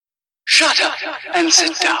Shut up and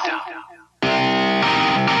sit down.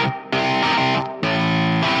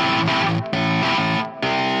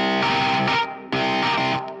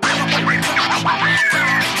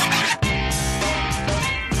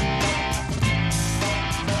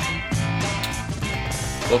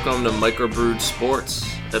 Welcome to Microbrewed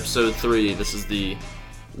Sports, Episode 3. This is the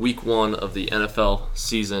Week 1 of the NFL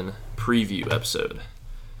season preview episode.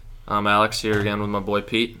 I'm Alex here again with my boy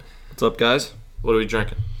Pete. What's up, guys? What are we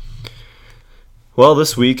drinking? Well,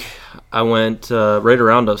 this week I went right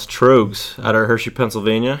around us, Trogs, out of Hershey,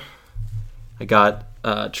 Pennsylvania. I got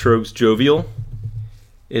Trogs Jovial.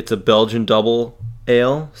 It's a Belgian double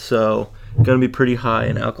ale, so going to be pretty high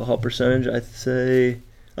in alcohol percentage, I'd say.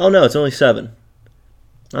 Oh, no, it's only 7.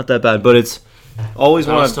 Not that bad, but it's always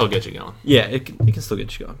one. It'll still get you going. Yeah, it can still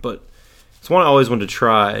get you going, but it's one I always wanted to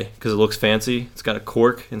try because it looks fancy. It's got a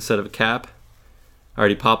cork instead of a cap. I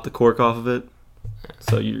already popped the cork off of it,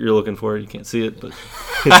 so you're looking for it. You can't see it, but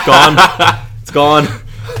it's gone. It's gone.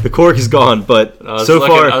 The cork is gone, but I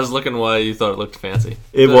was looking why you thought it looked fancy.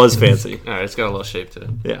 It was fancy. All right, it's got a little shape to it.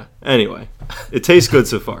 Yeah. Anyway, it tastes good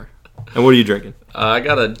so far. And what are you drinking? I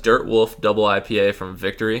got a Dirt Wolf double IPA from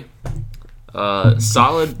Victory.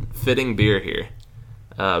 Solid fitting beer here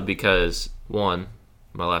because, 1,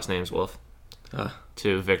 my last name's Wolf.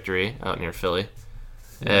 2, Victory out near Philly.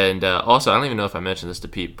 And also, I don't even know if I mentioned this to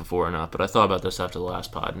Pete before or not, but I thought about this after the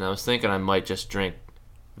last pod, and I was thinking I might just drink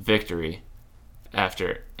Victory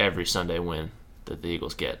after every Sunday win that the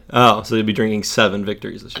Eagles get. Oh, so you'll be drinking 7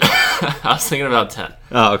 victories this year. I was thinking about 10.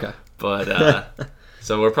 Oh, okay. But,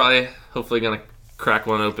 so we're hopefully going to crack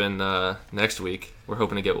one open next week. We're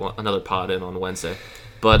hoping to get another pod in on Wednesday.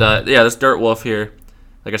 But, yeah, this Dirt Wolf here,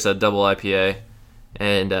 like I said, double IPA,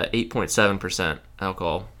 and 8.7%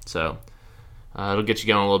 alcohol. So it'll get you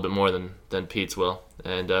going a little bit more than Pete's will.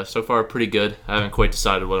 And so far, pretty good. I haven't quite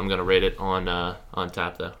decided what I'm going to rate it on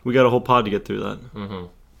tap, though. We got a whole pod to get through that. Mm-hmm.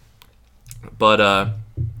 But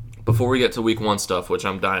before we get to Week 1 stuff, which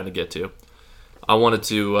I'm dying to get to, I wanted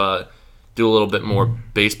to do a little bit more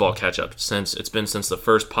baseball catch-up since the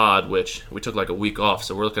first pod, which we took like a week off,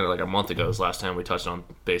 so we're looking at like a month ago is the last time we touched on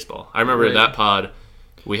baseball. I remember that pod,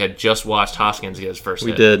 we had just watched Hoskins get his first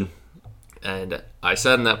hit. We did. And I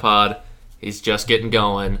said in that pod, he's just getting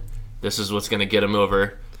going. This is what's going to get him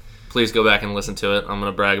over. Please go back and listen to it. I'm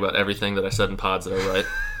going to brag about everything that I said in pods that I write.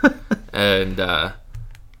 And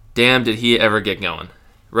damn, did he ever get going.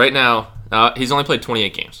 Right now, he's only played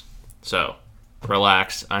 28 games, so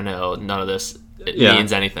relax. I know none of this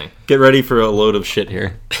means anything. Get ready for a load of shit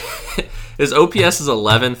here. His OPS is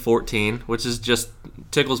 11-14, which is just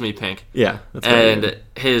tickles me pink. Yeah. That's and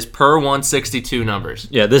his per 162 numbers.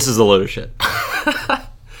 Yeah, this is a load of shit.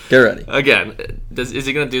 Get ready. Again, is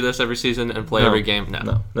he going to do this every season and play every game?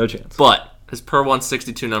 No chance. But his per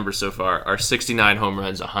 162 numbers so far are 69 home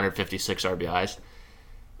runs, 156 RBIs.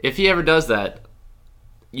 If he ever does that,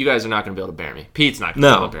 you guys are not going to be able to bear me. Pete's not going to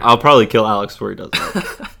be able to bear me. I'll probably kill Alex before he does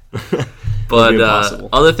that. But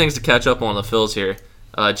other things to catch up on the Phils here.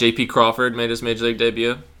 J.P. Crawford made his Major League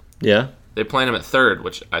debut. Yeah. They played him at third,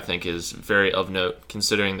 which I think is very of note,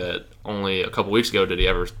 considering that only a couple weeks ago did he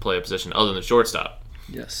ever play a position other than shortstop.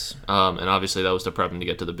 Yes. And obviously that was to prep him to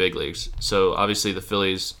get to the big leagues. So obviously the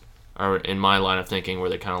Phillies are in my line of thinking where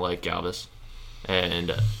they kind of like Galvis.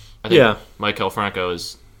 And I think Maikel Franco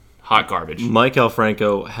is hot garbage. Maikel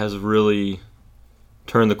Franco has really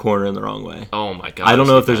turned the corner in the wrong way. Oh my God. I don't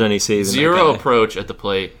know if there's any saving. Zero approach at the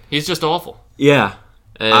plate. He's just awful. Yeah.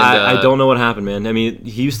 And, I don't know what happened, man. I mean,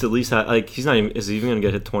 he used to at least have, he's not even, is he even going to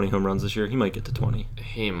get hit 20 home runs this year? He might get to 20.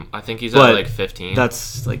 I think he's at like 15.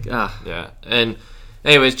 That's like, Yeah. And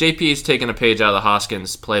anyways, JP's taking a page out of the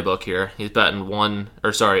Hoskins playbook here. He's batting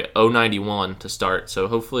 091 to start. So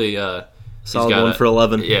hopefully, solid 1 for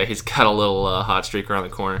 11. Yeah, he's got a little hot streak around the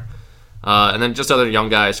corner. And then just other young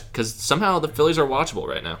guys, because somehow the Phillies are watchable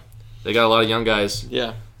right now. They got a lot of young guys.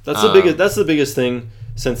 Yeah. That's the biggest thing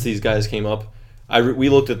since these guys came up. We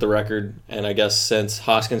looked at the record, and I guess since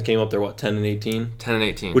Hoskins came up, they're 10-18?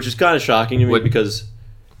 10-18. Which is kind of shocking to me because,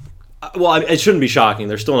 it shouldn't be shocking.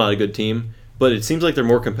 They're still not a good team, but it seems like they're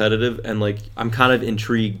more competitive, and like I'm kind of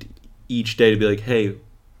intrigued each day to be like, hey,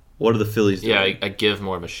 what are the Phillies doing? Yeah, I give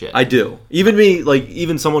more of a shit. I do. Even me, like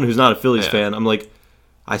even someone who's not a Phillies fan, I'm like,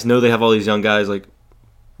 I know they have all these young guys. Like,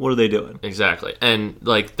 what are they doing? Exactly, and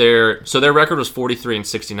like their record was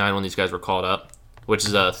 43-69 when these guys were called up, which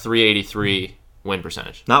is a 383 win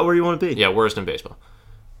percentage. Not where you want to be. Yeah, worst in baseball.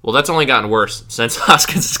 Well, that's only gotten worse since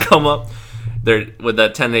Hoskins has come up. With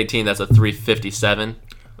that 10-18, that's a 357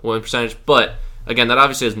 win percentage. But again, that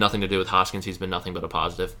obviously has nothing to do with Hoskins. He's been nothing but a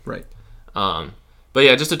positive. Right. But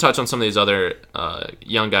yeah, just to touch on some of these other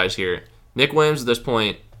young guys here. Nick Williams at this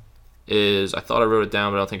point is, I thought I wrote it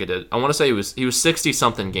down, but I don't think I did. I want to say he was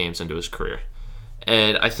 60-something games into his career.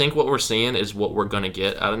 And I think what we're seeing is what we're going to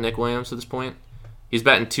get out of Nick Williams at this point. He's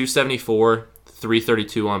batting .274,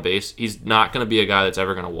 .332 on base. He's not going to be a guy that's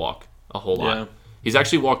ever going to walk a whole lot. Yeah. He's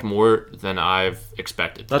actually walked more than I've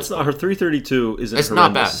expected. That's not her 332. Isn't it's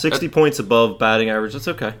horrendous. Not bad. 60 points above batting average. That's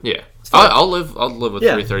okay. Yeah, I'll live with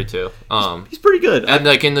 332. He's pretty good. And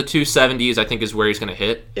like in the 270s, I think is where he's going to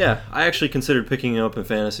hit. Yeah, I actually considered picking him up in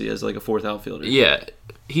fantasy as like a fourth outfielder. Yeah,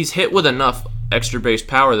 he's hit with enough extra base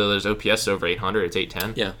power though. There's OPS over 800. It's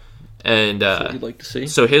 810. Yeah, and that's what you'd like to see.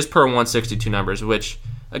 So his per 162 numbers, which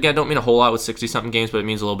again don't mean a whole lot with 60-something games, but it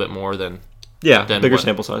means a little bit more than bigger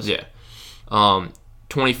sample size. Yeah.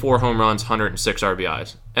 24 home runs, 106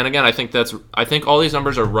 RBIs. And again, I think all these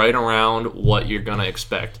numbers are right around what you're going to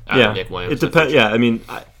expect out of Nick Williams. It depends. Yeah, I mean,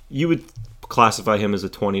 you would classify him as a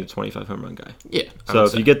 20 to 25 home run guy. Yeah. So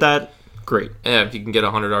if you get that, great. Yeah, if he can get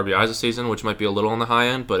 100 RBIs a season, which might be a little on the high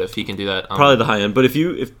end, but if he can do that, probably the high end. But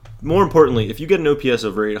if more importantly, if you get an OPS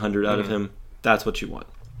over 800 out of him, that's what you want.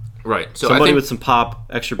 Right. So somebody I think with some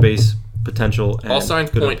pop, extra base potential. And all signs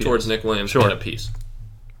point OPS. towards Nick Williams in a piece.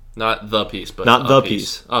 Not the piece, but not a the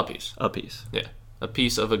piece. A piece. A piece. Yeah. A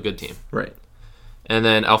piece of a good team. Right. And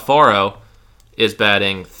then Alfaro is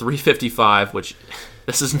batting .355, which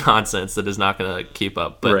this is nonsense that is not going to keep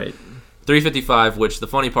up. But right. .355, which the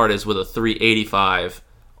funny part is with a .385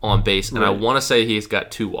 on base. And I want to say he's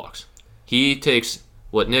got 2 walks. He takes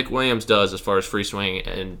what Nick Williams does as far as free swing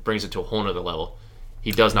and brings it to a whole nother level.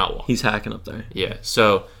 He does not walk. He's hacking up there. Yeah.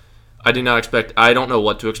 So I don't know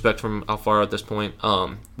what to expect from Alfaro at this point.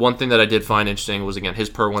 One thing that I did find interesting was, again, his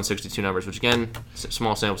per 162 numbers, which, again,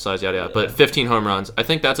 small sample size, yada, yada. But 15 home runs. I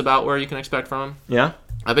think that's about where you can expect from him. Yeah?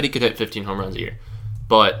 I bet he could hit 15 home runs a year.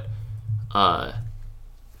 But I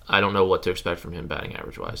don't know what to expect from him batting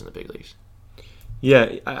average-wise in the big leagues.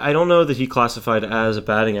 Yeah, I don't know that he classified as a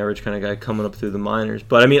batting average kind of guy coming up through the minors.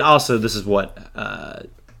 But, I mean, also, this is what...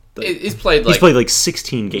 He's played like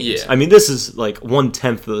 16 games. Yeah. I mean, this is like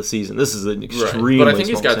 1/10 of the season. This is an extremely But I think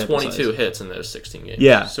he's small got sample 22 size. hits in those 16 games.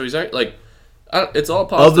 Yeah. So he's like, it's all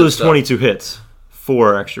positive. Of those stuff. 22 hits,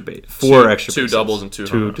 4 extra base, two doubles and 2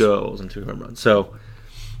 home runs. 2 doubles and 2 home runs. So,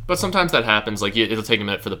 but sometimes that happens. Like it'll take a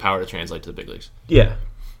minute for the power to translate to the big leagues. yeah,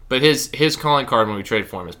 But his calling card when we traded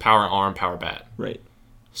for him is power arm, power bat. right.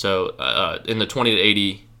 So in the 20 to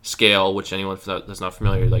 80 scale, which anyone that's not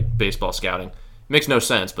familiar, like baseball scouting. Makes no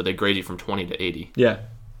sense, but they grade you from 20 to 80. Yeah.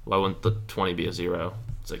 Why wouldn't the 20 be a 0?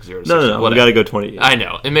 It's like 0 to 60. No. We got to go 20. I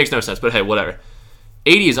know. It makes no sense, but hey, whatever.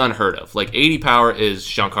 80 is unheard of. Like, 80 power is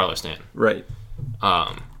Giancarlo Stanton. Right.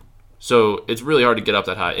 So it's really hard to get up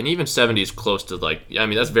that high. And even 70 is close to, like, I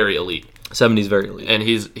mean, that's very elite. 70 is very elite. And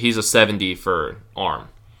he's a 70 for arm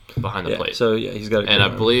behind the plate. So, yeah, he's got a And I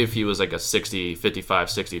believe he was like a 60, 55,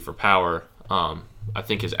 60 for power. I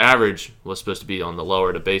think his average was supposed to be on the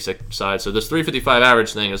lower to basic side. So this 355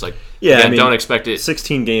 average thing is like, again, don't expect it.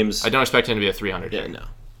 16 games. I don't expect him to be a 300. Yeah, no.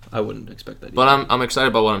 I wouldn't expect that either. But I'm excited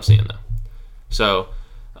about what I'm seeing, though. So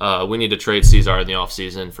we need to trade Cesar in the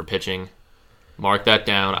offseason for pitching. Mark that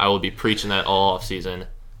down. I will be preaching that all offseason.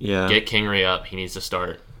 Yeah. Get Kingery up. He needs to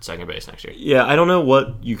start second base next year. Yeah, I don't know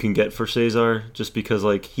what you can get for Cesar just because,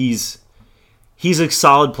 like, he's a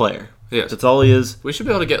solid player. Yes. That's all he is. We should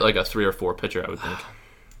be able to get like a 3 or 4 pitcher, I would think.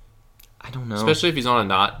 I don't know. Especially if he's on a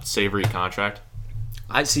not savory contract.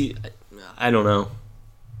 I don't know.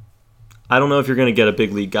 I don't know if you're going to get a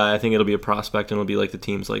big league guy. I think it'll be a prospect, and it'll be like the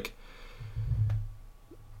team's like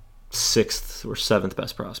 6th or 7th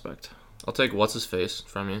best prospect. I'll take what's his face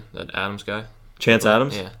from you, that Adams guy. Chance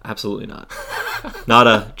Adams? Yeah. Absolutely not. Not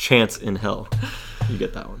a chance in hell. You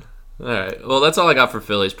get that one. All right. Well, that's all I got for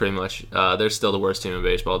Phillies, pretty much. They're still the worst team in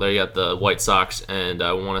baseball. They got the White Sox and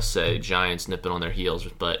I want to say Giants nipping on their heels,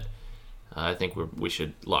 but I think we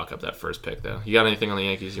should lock up that first pick, though. You got anything on the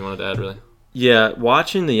Yankees you wanted to add, really? Yeah,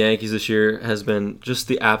 watching the Yankees this year has been just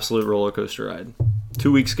the absolute roller coaster ride.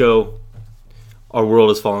 2 weeks ago, our world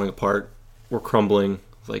is falling apart. We're crumbling.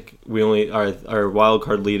 Like our wild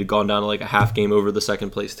card lead had gone down to like a half game over the second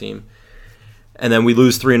place team. And then we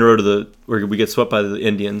lose 3 in a row where we get swept by the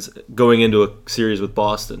Indians, going into a series with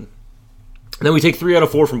Boston. And then we take 3 out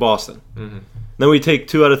of 4 from Boston. Mm-hmm. Then we take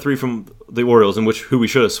 2 out of 3 from the Orioles, who we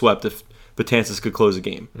should have swept if Betances could close a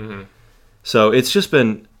game. Mm-hmm. So it's just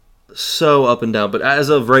been so up and down. But as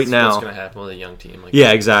of right now, what's going to happen with a young team? Like yeah,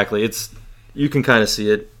 that. Exactly. You can kind of see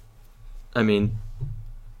it. I mean,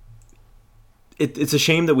 it's a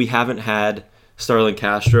shame that we haven't had Starlin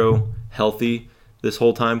Castro healthy this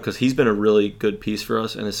whole time because he's been a really good piece for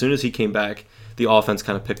us. And as soon as he came back, the offense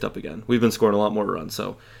kind of picked up again. We've been scoring a lot more runs.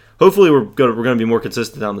 So hopefully we're going to be more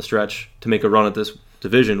consistent down the stretch to make a run at this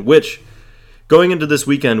division, which going into this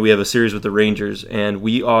weekend, we have a series with the Rangers, and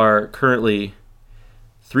we are currently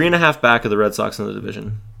 3.5 back of the Red Sox in the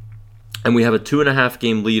division. And we have a 2.5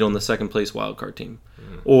 game lead on the second place wildcard team.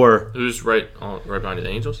 Or who's right behind the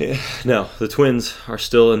Angels? Yeah, no, the Twins are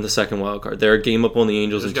still in the second wild card. They're a game up on the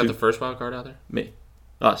Angels. Who's got the first wild card out there? Me.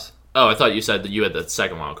 Us. Oh, I thought you said that you had the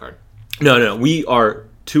second wild card. No. We are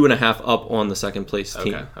 2.5 up on the second place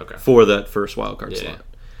team for that first wild card slot. Yeah.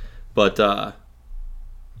 But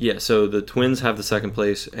yeah, so the Twins have the second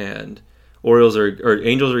place, and Angels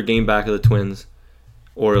are a game back of the Twins.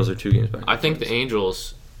 Orioles are 2 games back. I think the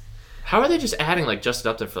Angels. How are they just adding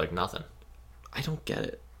Justin Upton for nothing? I don't get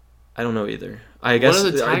it. I don't know either. I guess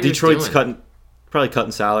Detroit's probably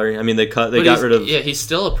cutting salary. I mean, they got rid of. Yeah, he's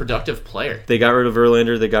still a productive player. They got rid of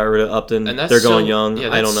Verlander. They got rid of Upton. And they're going young. Yeah,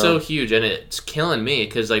 that's I don't know. So huge, and it's killing me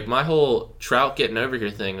because my whole Trout getting over here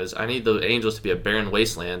thing is I need the Angels to be a barren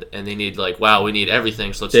wasteland, and they need we need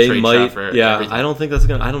everything, so let's trade Trout for everything. I don't think that's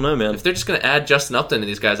gonna. I don't know, man. If they're just gonna add Justin Upton to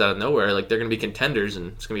these guys out of nowhere, they're gonna be contenders,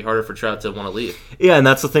 and it's gonna be harder for Trout to want to leave. Yeah, and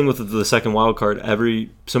that's the thing with the second wild card.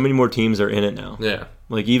 So many more teams are in it now. Yeah.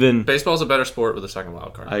 Even baseball's a better sport with a second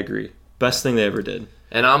wild card. I agree. Best thing they ever did.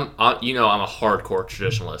 And I'm a hardcore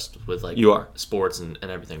traditionalist with you are sports and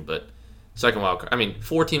everything, but second wild card. I mean,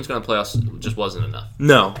 4 teams going to playoffs just wasn't enough.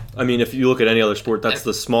 No, I mean if you look at any other sport, that's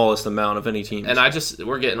the smallest amount of any team. And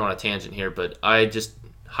we're getting on a tangent here, but I just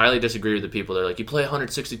highly disagree with the people that are you play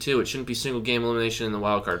 162, it shouldn't be single game elimination in the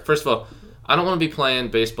wild card. First of all, I don't want to be playing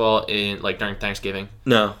baseball in during Thanksgiving.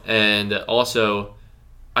 No, and also.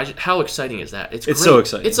 How exciting is that? It's so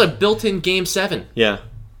exciting. It's a built-in Game 7. Yeah.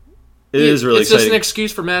 It is really exciting. It's just an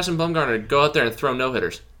excuse for Madison Bumgarner to go out there and throw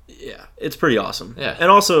no-hitters. Yeah, it's pretty awesome. Yeah. And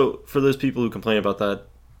also, for those people who complain about that,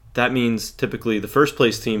 that means typically the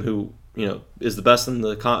first-place team who is the best in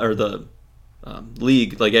the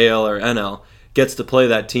league, like AL or NL, gets to play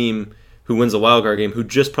that team who wins the wild card game, who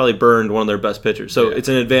just probably burned one of their best pitchers. So it's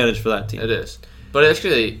an advantage for that team. It is. But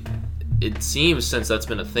actually, it seems, since that's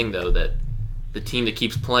been a thing, though, that the team that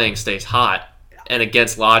keeps playing stays hot, and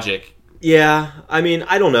against logic. Yeah, I mean,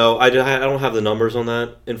 I don't know. I don't have the numbers on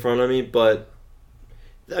that in front of me, but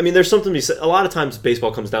I mean, there's something to be said. A lot of times,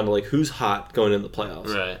 baseball comes down to who's hot going into the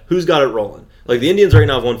playoffs, right? Who's got it rolling? The Indians right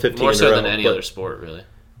now have won 15 more so in a row, than any other sport, really.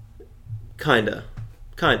 Kinda.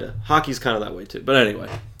 Hockey's kind of that way too. But anyway,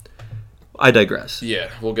 I digress. Yeah,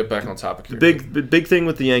 we'll get back on topic here. The big thing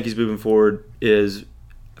with the Yankees moving forward is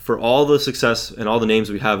for all the success and all the names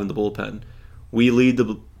we have in the bullpen. We lead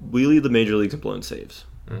the major leagues in blown saves.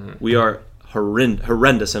 Mm-hmm. We are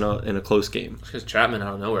horrendous in a close game. Because Chapman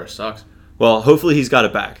out of nowhere sucks. Well, hopefully he's got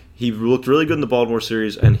it back. He looked really good in the Baltimore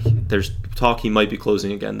series, and there's talk he might be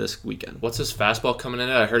closing again this weekend. What's his fastball coming in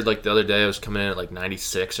at? I heard the other day it was coming in at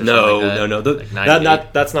 96 or something like that. No.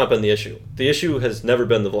 That's not been the issue. The issue has never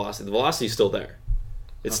been the velocity. The velocity's still there.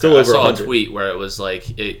 It's still over 100. I saw a tweet where it was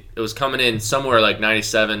it was coming in somewhere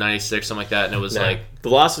 97, 96, something like that, and it was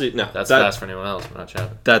velocity. No, that's fast for anyone else, but not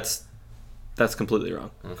Chapman. That's completely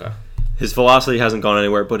wrong. Okay. His velocity hasn't gone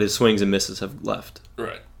anywhere, but his swings and misses have left.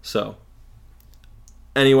 Right. So,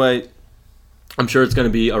 anyway, I'm sure it's going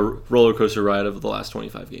to be a roller coaster ride of the last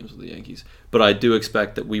 25 games with the Yankees, but I do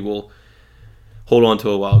expect that we will hold on to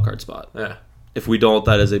a wild card spot. Yeah. If we don't,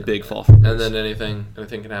 that is a big fall from us. And then anything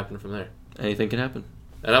can happen from there. Anything can happen.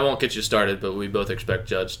 And I won't get you started, but we both expect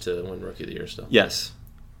Judge to win Rookie of the Year still. Yes.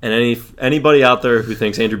 And anybody out there who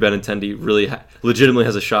thinks Andrew Benintendi really legitimately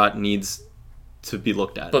has a shot needs to be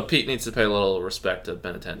looked at. But Pete needs to pay a little respect to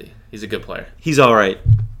Benintendi. He's a good player. He's all right.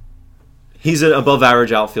 He's an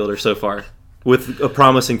above-average outfielder so far with a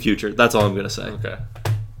promising future. That's all I'm going to say. Okay.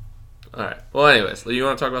 All right. Well, anyways, you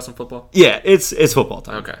want to talk about some football? Yeah, it's football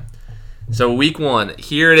time. Okay. So week 1,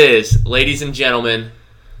 here it is, ladies and gentlemen.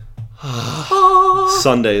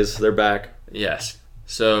 Sundays, they're back. Yes.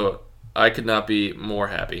 So I could not be more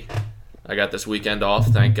happy. I got this weekend off,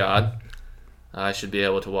 thank God. I should be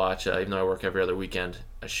able to watch, even though I work every other weekend,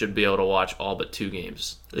 I should be able to watch all but 2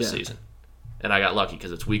 games this season. And I got lucky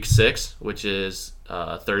because it's week 6, which is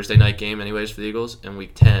a Thursday night game anyways for the Eagles, and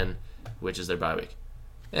week 10, which is their bye week.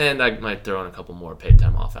 And I might throw in a couple more paid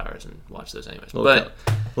time off hours and watch those anyways.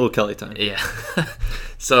 Little Kelly time. Yeah.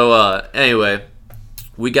 So anyway,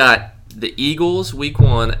 we got the Eagles week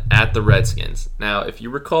 1 at the Redskins. Now, if you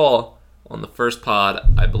recall on the first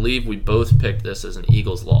pod, I believe we both picked this as an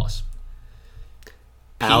Eagles loss.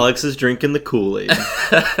 Alex is drinking the Kool-Aid.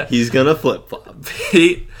 He's going to flip-flop.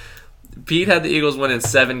 Pete Pete had the Eagles win in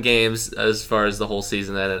 7 games as far as the whole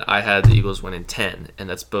season, and I had the Eagles win in 10, and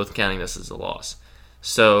that's both counting this as a loss.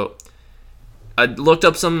 So I looked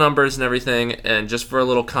up some numbers and everything, and just for a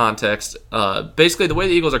little context, basically the way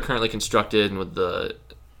the Eagles are currently constructed and with the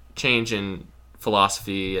change in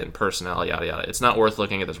philosophy and personnel, yada yada, it's not worth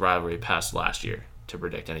looking at this rivalry past last year to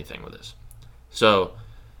predict anything with this. So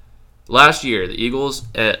last year, the Eagles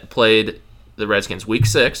played the Redskins Week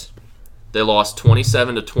 6. They lost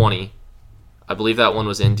 27-20. I believe that one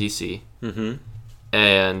was in D.C. Mm-hmm.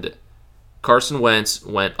 And Carson Wentz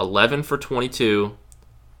went 11 for 22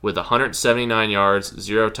 with 179 yards,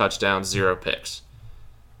 0 touchdowns, 0 picks.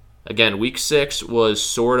 Again, Week 6 was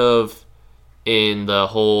sort of in the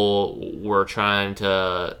whole we're trying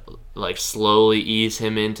to slowly ease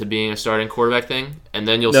him into being a starting quarterback thing. And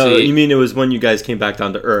then you'll see... No, you mean it was when you guys came back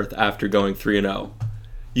down to earth after going 3-0.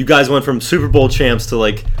 You guys went from Super Bowl champs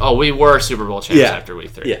to Oh, we were Super Bowl champs after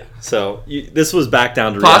Week 3. Yeah, so this was back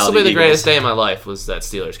down to reality. Possibly the greatest day of my life was that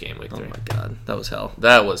Steelers game Week 3. Oh my God, that was hell.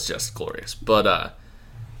 That was just glorious. But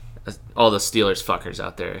all the Steelers fuckers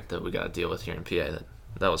out there that we got to deal with here in PA,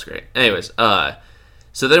 that was great. Anyways,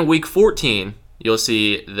 so then Week 14, you'll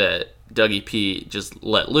see that Dougie P just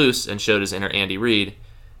let loose and showed his inner Andy Reid.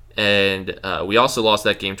 And we also lost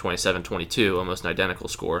that game 27-22, almost an identical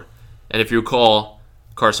score. And if you recall,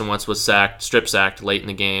 Carson Wentz was strip sacked late in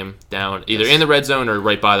the game, down either in the red zone or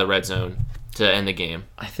right by the red zone to end the game.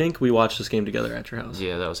 I think we watched this game together at your house.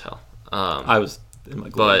 Yeah, that was hell. I was in my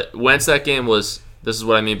glory. But Wentz, that game was, this is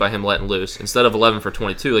what I mean by him letting loose. Instead of 11 for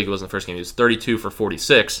 22 like it was in the first game, he was 32 for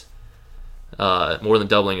 46, more than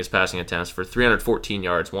doubling his passing attempts for 314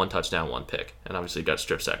 yards, 1 touchdown, 1 pick. And obviously got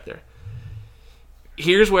strip sacked there.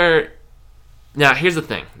 Here's the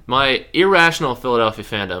thing. My irrational Philadelphia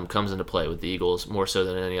fandom comes into play with the Eagles more so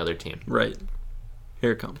than any other team. Right.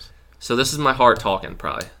 Here it comes. So this is my heart talking,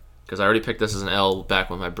 probably, because I already picked this as an L back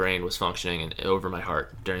when my brain was functioning and over my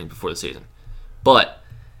heart before the season. But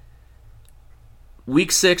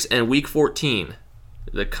Week 6 and Week 14,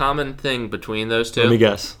 the common thing between those two... Let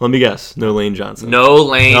me guess. No Lane Johnson. No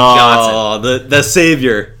Lane Johnson. Oh, the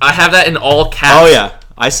savior. I have that in all caps. Oh, yeah.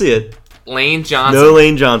 I see it. Lane Johnson. No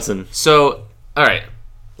Lane Johnson. So... All right.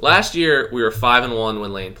 Last year, we were 5-1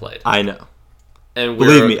 when Lane played. I know. And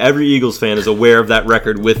believe me, every Eagles fan is aware of that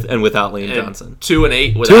record with and without Lane Johnson.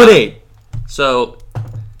 2-8 without. 2-8. So,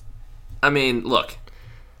 I mean, look.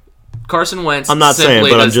 Carson Wentz. I'm not saying,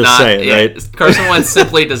 but I'm just saying, right? Carson Wentz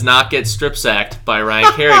simply does not get strip sacked by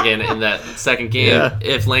Ryan Kerrigan in that second game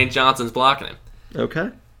if Lane Johnson's blocking him. Okay.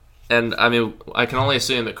 And I mean, I can only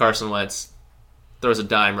assume that Carson Wentz throws a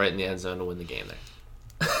dime right in the end zone to win the game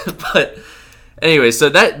there. But. Anyway, so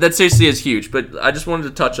that seriously is huge, but I just wanted to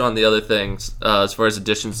touch on the other things as far as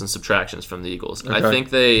additions and subtractions from the Eagles. Okay. I think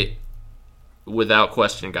they, without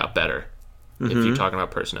question, got better if you're talking about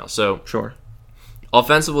personnel. So, sure.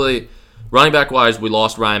 Offensively, running back wise, we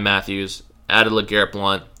lost Ryan Matthews, added LeGarrette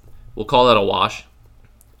Blount. We'll call that a wash.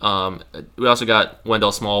 We also got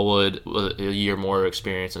Wendell Smallwood with a year more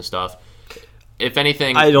experience and stuff. If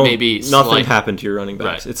anything, nothing happened to your running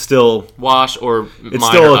backs. Right. It's still wash or it's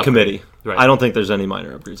still a committee. Right. I don't think there's any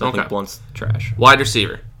minor upgrades. I think Blunt's trash. Wide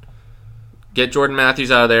receiver. Get Jordan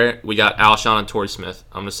Matthews out of there. We got Alshon and Torrey Smith.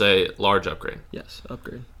 I'm going to say large upgrade. Yes,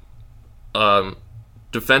 upgrade.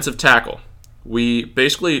 Defensive tackle. We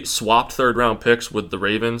basically swapped third-round picks with the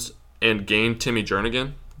Ravens and gained Timmy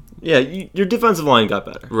Jernigan. Yeah, your defensive line got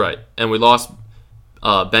better. Right. And we lost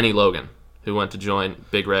Benny Logan, who went to join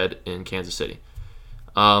Big Red in Kansas City.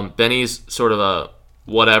 Benny's sort of a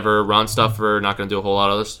whatever, run stuffer, not going to do a whole lot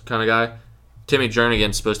of this kind of guy. Timmy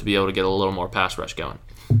Jernigan's supposed to be able to get a little more pass rush going.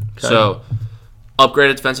 Okay. So,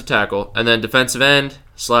 upgraded defensive tackle. And then defensive end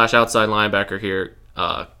 / outside linebacker here,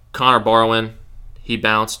 Connor Barwin, he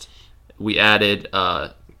bounced. We added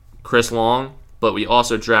Chris Long, but we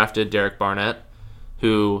also drafted Derek Barnett,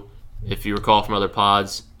 who, if you recall from other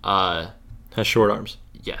pods... has short arms.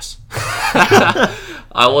 Yes.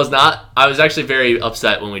 I was actually very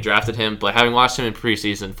upset when we drafted him, but having watched him in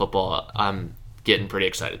preseason football, I'm getting pretty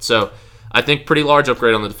excited. So I think pretty large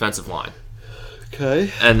upgrade on the defensive line.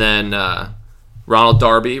 Okay. And then Ronald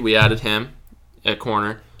Darby, we added him at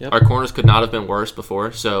corner. Yep. Our corners could not have been worse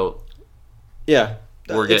before, so yeah,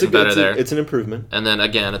 we're getting better there. It's an improvement. And then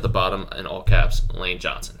again at the bottom, in all caps, Lane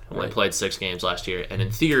Johnson, who only played 6 games last year. And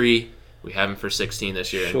in theory... we have him for 16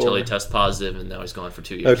 this year until he tests positive, and now he's gone for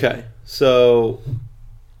 2 years. Okay, so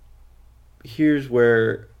here's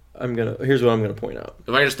what I'm gonna point out.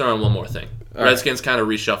 If I can just throw in one more thing, Redskins kind of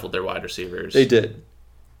reshuffled their wide receivers. They did.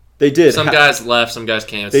 Some guys left, some guys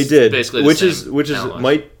came. They did. Basically, which is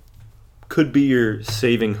could be your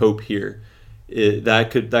saving hope here, that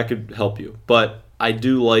could help you. But I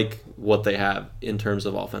do like what they have in terms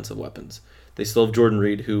of offensive weapons. They still have Jordan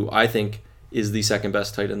Reed, who I think is the second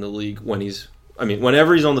best tight end in the league whenever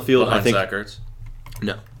he's on the field. Behind I think Zach Ertz?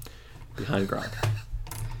 No, behind Gronk.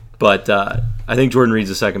 But I think Jordan Reed's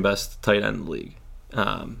the second best tight end in the league.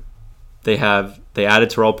 They added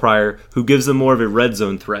Terrell Pryor, who gives them more of a red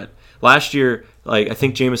zone threat. Last year, I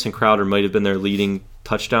think Jamison Crowder might have been their leading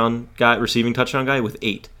receiving touchdown guy with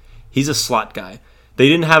 8. He's a slot guy. They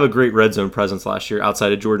didn't have a great red zone presence last year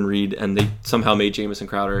outside of Jordan Reed, and they somehow made Jamison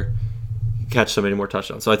Crowder catch so many more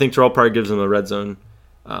touchdowns. So I think Terrell Pryor gives them a red zone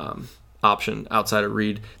option outside of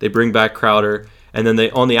Reed. They bring back Crowder, and then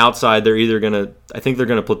on the outside they're either gonna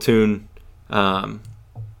platoon the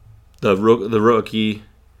rookie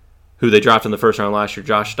who they drafted in the first round last year,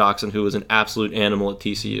 Josh Doxson, who was an absolute animal at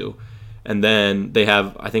TCU. And then they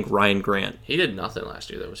have, I think, Ryan Grant. He did nothing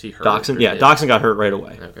last year, though. Was he hurt? Doxson got hurt right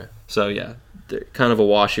away. Okay. So, yeah, they're kind of a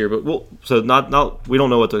wash here. But we don't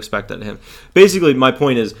know what to expect out of him. Basically, my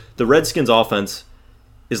point is the Redskins' offense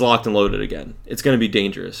is locked and loaded again. It's going to be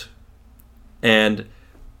dangerous. And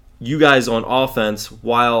you guys on offense,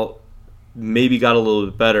 while maybe got a little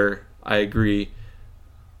bit better, I agree,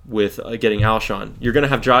 with getting Alshon. You're going to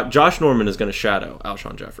have Josh Norman is going to shadow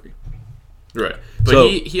Alshon Jeffrey. Right. But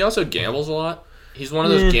he also gambles a lot. He's one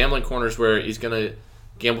of those gambling corners where he's going to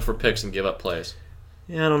gamble for picks and give up plays.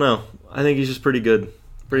 Yeah, I don't know. I think he's just pretty good.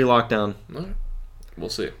 Pretty locked down. All right. We'll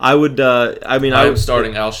see. I would, I'm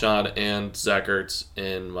starting Alshon and Zach Ertz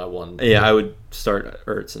in my one. Yeah, I would start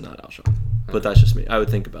Ertz and not Alshon. But that's just me. I would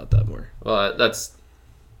think about that more. Well, that's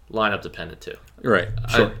lineup dependent, too. Right,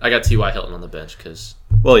 sure. I got T.Y. Hilton on the bench because...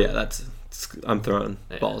 Well, yeah, I'm throwing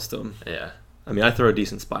balls to him. Yeah. I mean, I throw a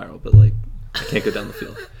decent spiral, but, I can't go down the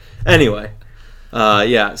field. Anyway,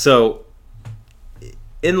 so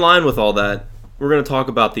in line with all that, we're going to talk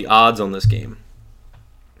about the odds on this game.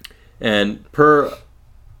 And per,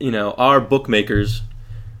 our bookmakers,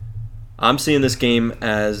 I'm seeing this game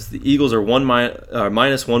as the Eagles are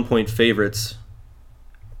minus 1 point favorites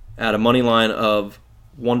at a money line of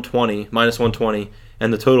minus 120,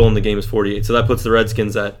 and the total in the game is 48. So that puts the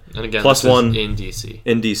Redskins at +1 in DC.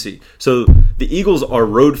 In DC. So the Eagles are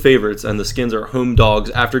road favorites, and the Skins are home dogs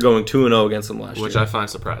after going 2-0 against them last year. Which I find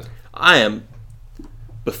surprising. I am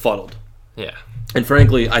befuddled. Yeah. And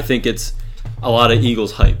frankly, I think it's a lot of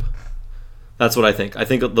Eagles hype. That's what I think. I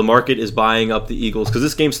think the market is buying up the Eagles because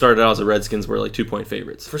this game started out as the Redskins were 2-point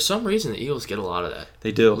favorites. For some reason, the Eagles get a lot of that.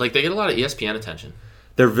 They do. They get a lot of ESPN attention.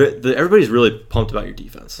 Everybody's really pumped about your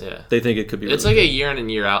defense. Yeah. They think it could be It's really a year in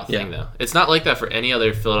and year out thing, though. It's not like that for any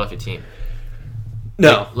other Philadelphia team.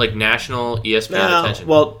 No. National ESPN attention.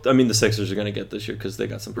 Well, I mean, the Sixers are going to get this year because they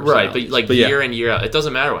got some personalities. Right, but year in, year out, it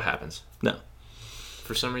doesn't matter what happens. No.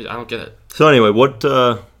 For some reason, I don't get it. So anyway, what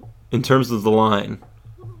in terms of the line,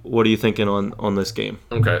 what are you thinking on this game?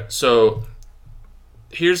 Okay, so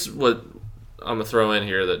here's what I'm going to throw in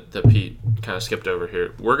here that Pete kind of skipped over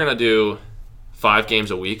here. We're going to do 5 games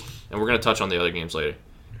a week, and we're going to touch on the other games later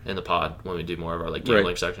in the pod when we do more of our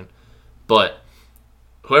gambling section. But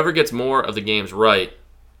whoever gets more of the games right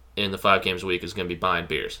in the 5 games a week is going to be buying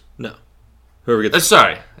beers. No. Whoever gets...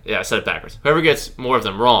 Sorry. Yeah, I said it backwards. Whoever gets more of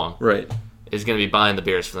them wrong is going to be buying the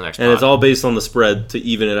beers for the next pod. And it's all based on the spread to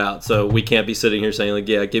even it out. So we can't be sitting here saying,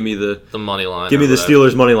 give me the money line. Give me the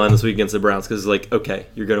Steelers money line this week against the Browns because okay,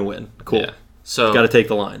 you're going to win. Cool. Yeah. So got to take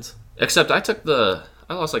the lines. Except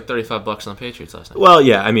I lost $35 on the Patriots last night. Well,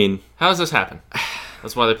 yeah, I mean... How does this happen?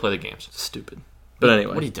 That's why they play the games. Stupid. But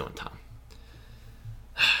anyway. What are you doing, Tom?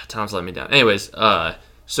 Tom's letting me down. Anyways,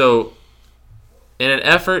 so in an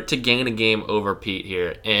effort to gain a game over Pete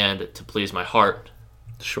here and to please my heart...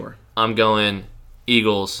 Sure. I'm going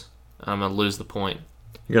Eagles. I'm going to lose the point.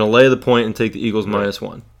 You're going to lay the point and take the Eagles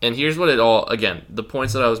 -1. And here's what it all, again, the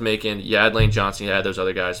points that I was making, you add Lane Johnson, you add those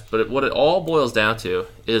other guys, but what it all boils down to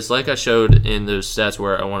is, like I showed in those stats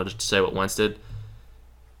where I wanted to say what Wentz did,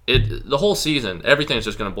 the whole season, everything's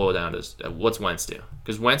just going to boil down to what's Wentz do.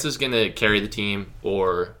 Because Wentz is going to carry the team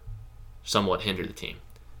or somewhat hinder the team.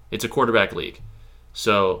 It's a quarterback league.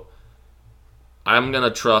 So I'm going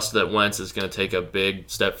to trust that Wentz is going to take a big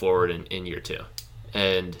step forward in year 2.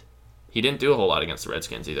 And he didn't do a whole lot against the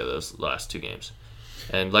Redskins either those last 2 games.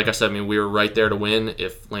 And like I said, we were right there to win.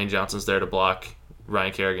 If Lane Johnson's there to block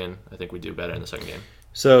Ryan Kerrigan, I think we do better in the second game.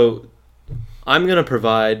 So I'm going to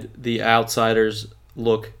provide the outsiders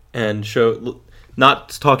look and show, not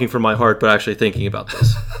talking from my heart, but actually thinking about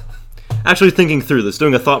this. Actually thinking through this,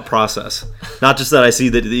 doing a thought process. Not just that I see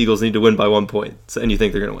that the Eagles need to win by 1 point, and you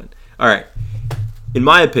think they're going to win. All right. In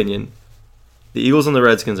my opinion, the Eagles and the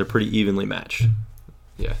Redskins are pretty evenly matched.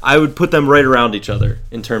 Yeah. I would put them right around each other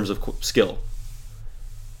in terms of skill.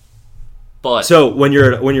 But So when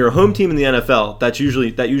you're a home team in the NFL, that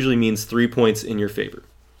usually means 3 points in your favor.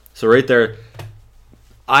 So right there,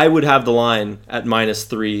 I would have the line at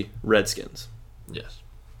 -3 Redskins. yes.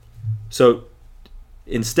 So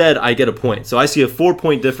instead, I get a point. So I see a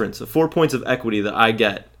 4-point difference, 4 points of equity that I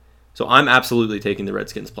get. So I'm absolutely taking the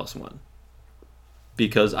Redskins +1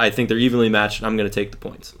 because I think they're evenly matched, and I'm going to take the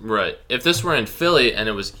points. Right. If this were in Philly and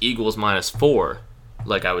it was Eagles -4,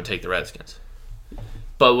 like I would take the Redskins.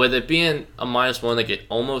 But with it being a -1, like it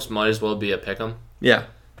almost might as well be a pick'em. Yeah.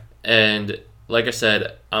 And like I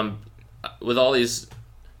said, with all these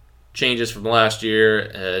changes from last year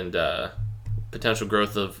and potential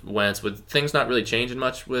growth of Wentz, with things not really changing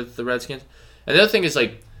much with the Redskins. And the other thing is,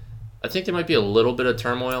 like, I think there might be a little bit of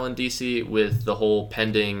turmoil in D.C. with the whole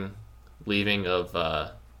pending leaving of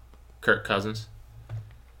Kirk Cousins.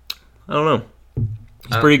 I don't know.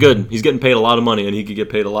 He's pretty good. He's getting paid a lot of money, and he could get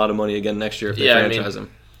paid a lot of money again next year if they franchise him.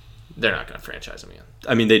 They're not going to franchise him again.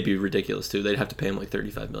 I mean, they'd be ridiculous, too. They'd have to pay him like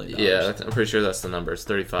 $35 million. Yeah, I'm pretty sure that's the number. It's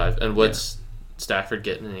 35. And what's Stafford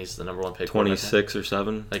getting? And he's the number 1 pick. 26 or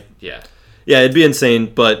 7. Like, yeah. Yeah, it'd be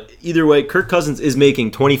insane. But either way, Kirk Cousins is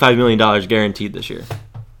making $25 million guaranteed this year.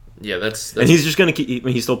 Yeah, that's and he's just going to keep.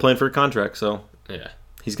 He's still playing for a contract, so yeah,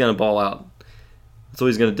 he's going to ball out. That's what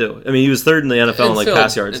he's going to do. I mean, he was third in the NFL in like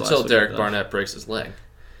pass yards last week. Until Derek Barnett breaks his leg.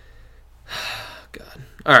 God.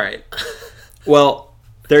 All right. Well,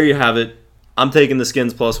 there you have it. I'm taking the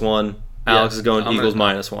Skins +1. Alex is going Eagles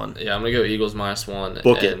 -1. Yeah, I'm gonna go Eagles -1.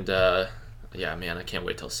 Book it. And yeah, man, I can't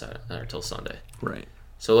wait till Sunday. Right.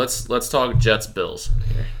 So let's talk Jets Bills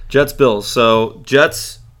here. Jets Bills. So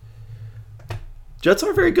Jets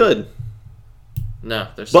aren't very good. No,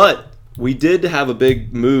 but we did have a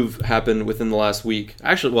big move happen within the last week.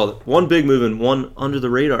 Actually, well, one big move and one under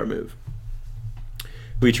the radar move.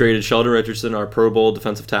 We traded Sheldon Richardson, our Pro Bowl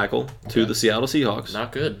defensive tackle, to the Seattle Seahawks.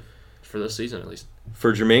 Not good for this season, at least.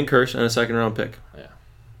 For Jermaine Kearse and a second-round pick. Yeah.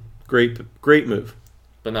 Great move.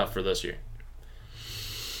 But not for this year.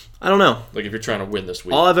 I don't know. Like if you're trying to win this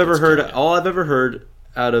week. All I've ever heard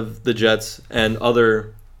out of the Jets and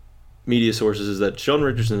other media sources is that Sheldon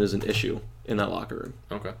Richardson is an issue in that locker room.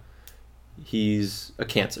 Okay. He's a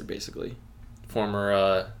cancer, basically.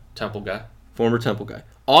 Former Temple guy.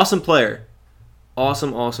 Awesome player.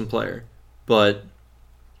 Awesome player. But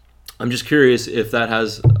I'm just curious if that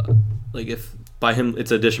has, if by him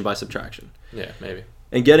it's addition by subtraction. Yeah, maybe.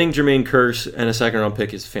 And getting Jermaine Kearse and a second-round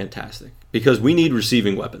pick is fantastic because we need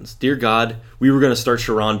receiving weapons. Dear God, we were going to start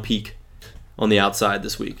Sharon Peak on the outside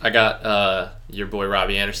this week. I got your boy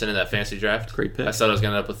Robbie Anderson in that fantasy draft. Great pick. I said I was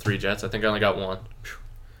going to end up with 3 Jets. I think I only got 1.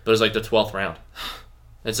 But it was like the 12th round.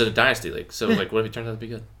 It's in a dynasty league, so what if he turns out to be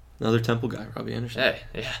good? Another Temple guy, Robbie Anderson. Hey,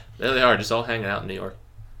 yeah, there they are, just all hanging out in New York.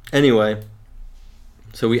 Anyway,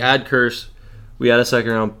 so we add Kearse, we add a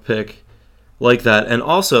second-round pick like that, and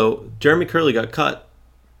also Jeremy Curley got cut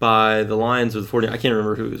by the Lions with 40. I can't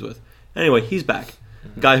remember who he was with. Anyway, he's back.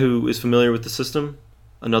 A guy who is familiar with the system,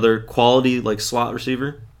 another quality slot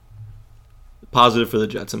receiver. Positive for the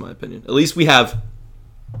Jets, in my opinion. At least we have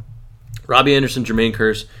Robbie Anderson, Jermaine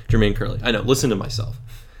Kearse, Jermaine Curley. I know, listen to myself.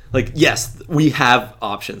 Yes, we have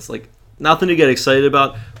options. Nothing to get excited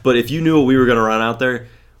about, but if you knew what we were going to run out there,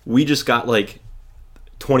 we just got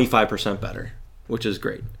 25% better, which is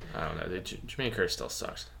great. I don't know. Jermaine Kearse still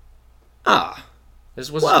sucks. Was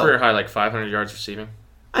his career high 500 yards receiving?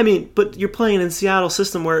 I mean, but you're playing in Seattle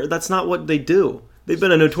system where that's not what they do. They've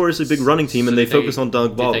been a notoriously big running team, and they focus on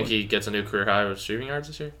Doug Baldwin. Do you think he gets a new career high with receiving yards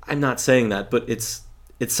this year? I'm not saying that, but it's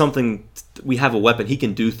something. We have a weapon. He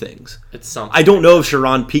can do things. It's something. I don't know if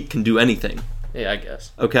Sharon Peak can do anything. Yeah, I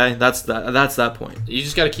guess. Okay, that's that point. You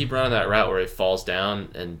just got to keep running that route where he falls down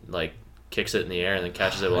and kicks it in the air and then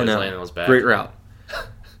catches it while he's laying on his back. Great route.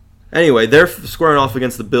 Anyway, they're squaring off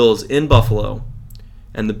against the Bills in Buffalo,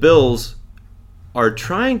 and the Bills are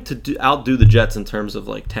trying to outdo the Jets in terms of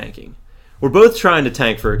tanking. We're both trying to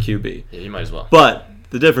tank for a QB. Yeah, you might as well. But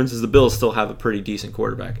the difference is the Bills still have a pretty decent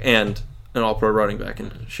quarterback and an all-pro running back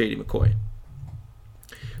in Shady McCoy.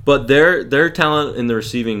 But their talent on the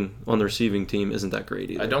receiving team isn't that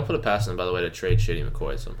great either. I don't put it past them, by the way, to trade Shady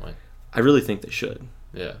McCoy at some point. I really think they should.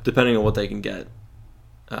 Yeah. Depending on what they can get.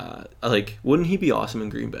 Wouldn't he be awesome in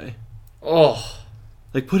Green Bay? Oh.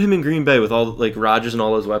 Put him in Green Bay with all Rodgers and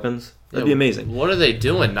all those weapons. That'd be amazing. What are they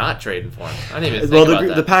doing not trading for him? I didn't even think about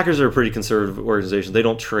that. The Packers are a pretty conservative organization. They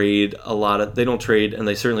don't trade they don't trade, and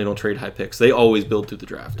they certainly don't trade high picks. They always build through the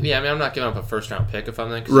draft. Yeah, I mean, I'm not giving up a first-round pick if I'm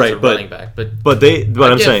them, because right, it's a running back. But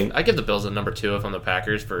I'm saying, I give the Bills a number 2 if I'm the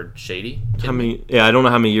Packers for Shady. How many? Yeah, I don't know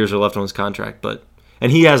how many years are left on his contract,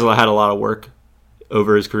 and he has had a lot of work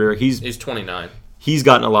over his career. He's 29. He's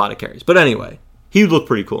gotten a lot of carries, but anyway, He looked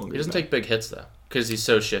pretty cool in Green Bay. He doesn't take big hits, though, because he's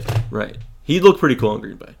so shifty. Right. He looked pretty cool in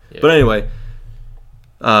Green Bay. Yeah. But anyway,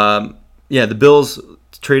 the Bills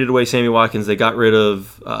traded away Sammy Watkins. They got rid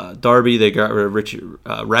of Darby. They got rid of Richie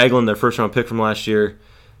Ragland, their first-round pick from last year.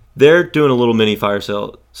 They're doing a little mini fire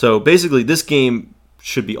sale. So basically, this game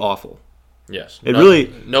should be awful. Yes.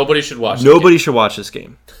 Nobody should watch. Nobody should watch this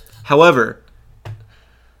game. However,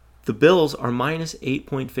 the Bills are minus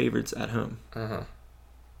 8-point favorites at home.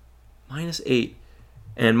 Minus 8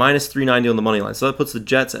 and minus 390 on the money line. So that puts the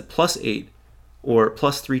Jets at plus 8 or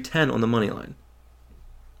plus 310 on the money line.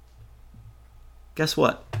 Guess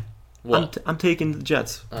what? What? I'm taking the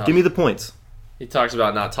Jets. Give me the points. He talks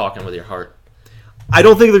about not talking with your heart. I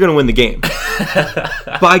don't think they're going to win the game.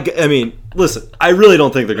 But I mean, listen, I really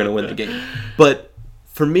don't think they're going to win the game. But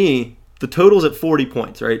for me, the total's at 40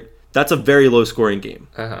 points, right? That's a very low scoring game.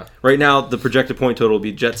 Right now, the projected point total will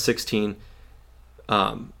be Jets 16,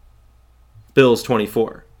 Bills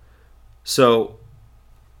 24. So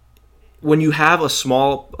when you have a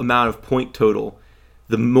small amount of point total,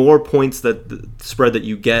 the more points that the spread that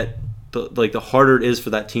you get, the harder it is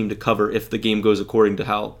for that team to cover if the game goes according to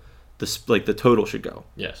how the total should go.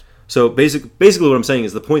 Yes. So basically what I'm saying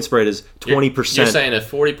is the point spread is 20%. You're saying if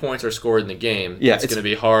 40 points are scored in the game, it's going to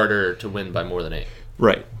be harder to win by more than 8.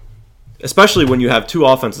 Right. Especially when you have two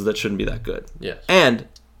offenses that shouldn't be that good. Yes. And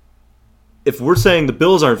if we're saying the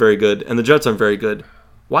Bills aren't very good and the Jets aren't very good,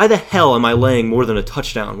 why the hell am I laying more than a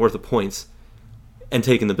touchdown worth of points and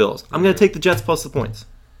taking the Bills? I'm going to take the Jets plus the points.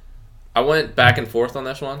 I went back and forth on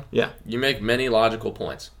this one. Yeah. You make many logical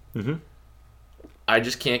points. Mm-hmm. I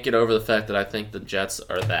just can't get over the fact that I think the Jets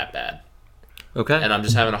are that bad. Okay. And I'm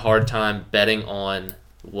just having a hard time betting on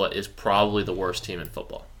what is probably the worst team in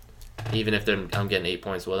football. Even if I'm getting 8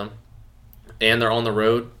 points with them. And they're on the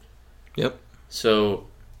road. Yep. So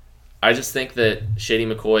I just think that Shady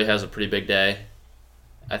McCoy has a pretty big day.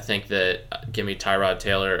 I think that give me Tyrod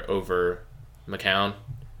Taylor over McCown.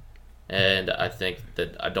 And I think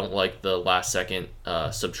that I don't like the last second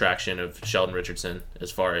subtraction of Sheldon Richardson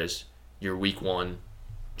as far as your week 1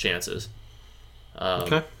 chances.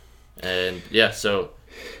 Okay. And yeah, so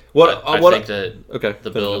I think that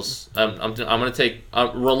the Bills. I'm going to take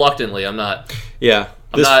reluctantly. I'm not. Yeah.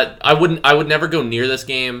 I would never go near this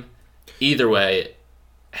game either way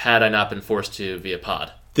had I not been forced to via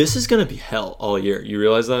pod. This is going to be hell all year. You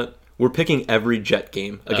realize that? We're picking every Jet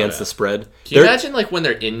game against the spread. Can you imagine when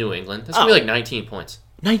they're in New England? That's going to be 19 points.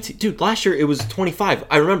 19. Dude, last year it was 25.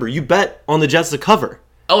 I remember you bet on the Jets to cover.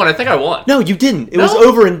 Oh, and I think I won. No, you didn't. It was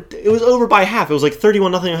over by half. It was like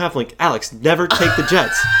 31-0.5. Like, Alex, never take the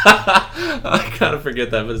Jets. I kind of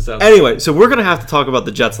forget that, but it sounds. Anyway, so we're gonna have to talk about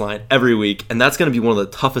the Jets line every week, and that's gonna be one of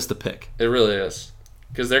the toughest to pick. It really is,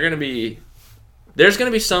 because there's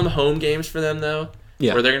gonna be some home games for them though.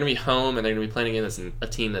 Yeah. Where they're gonna be home and they're gonna be playing against a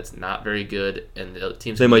team that's not very good, and the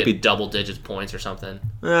team's they gonna might be double digits points or something.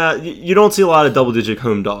 You don't see a lot of double-digit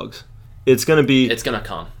home dogs. It's gonna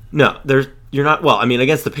come. No, you're not. Well, I mean,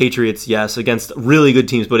 against the Patriots, yes, against really good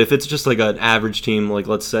teams. But if it's just like an average team, like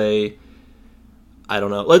let's say, I don't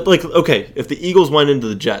know, okay, if the Eagles went into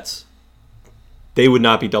the Jets, they would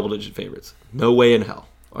not be double-digit favorites. No way in hell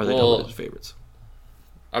are they double-digit favorites.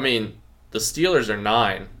 I mean, the Steelers are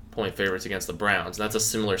 9-point favorites against the Browns. That's a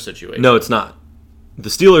similar situation. No, it's not. The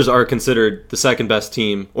Steelers are considered the second-best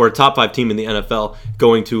team or a top-5 team in the NFL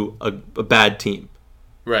going to a bad team.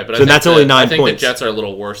 Right, but so that's only 9 points. I think the Jets are a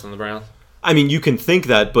little worse than the Browns. I mean, you can think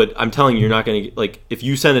that, but I'm telling you, you're not going to get, if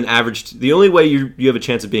you send an average... the only way you have a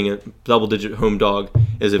chance of being a double-digit home dog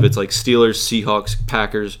is if it's like Steelers, Seahawks,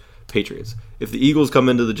 Packers, Patriots. If the Eagles come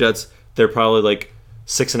into the Jets, they're probably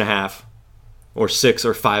 6.5 or 6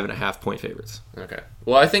 or 5.5 point favorites. Okay.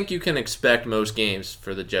 Well, I think you can expect most games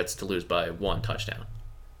for the Jets to lose by 1 touchdown.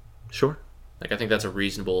 Sure. I think that's a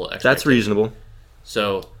reasonable expectation. That's reasonable.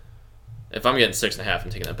 So... if I'm getting 6.5, I'm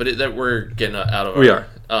taking that. But we're getting out of our... We are.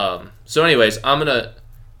 So anyways, I'm going to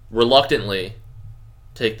reluctantly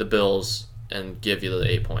take the Bills and give you the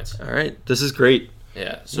 8 points. All right. This is great.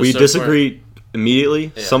 Yeah. We disagree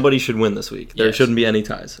immediately. Yeah. Somebody should win this week. There shouldn't be any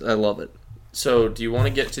ties. I love it. So do you want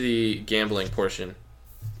to get to the gambling portion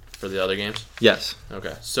for the other games? Yes.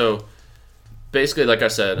 Okay. So basically, like I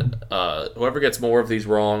said, whoever gets more of these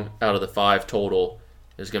wrong out of the 5 total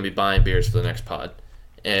is going to be buying beers for the next pod.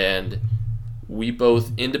 And we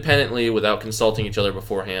both independently, without consulting each other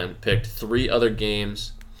beforehand, picked 3 other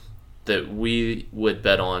games that we would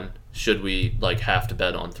bet on should we have to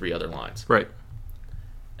bet on 3 other lines. Right.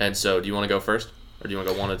 And so, do you want to go first, or do you want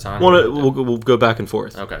to go one at a time? We'll go back and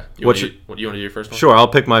forth. Okay. You want to do your first one? Sure, I'll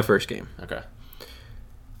pick my first game. Okay.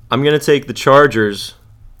 I'm going to take the Chargers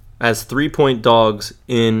as 3-point dogs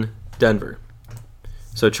in Denver.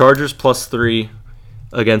 So Chargers +3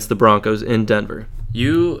 against the Broncos in Denver.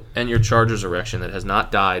 You and your Chargers erection that has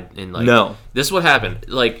not died in like... No. This is what happened.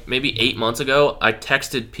 Like maybe 8 months ago, I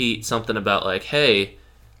texted Pete something about like, hey,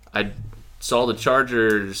 I saw the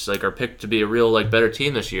Chargers like are picked to be a real like better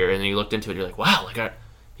team this year, and then you looked into it, and you're like, wow, like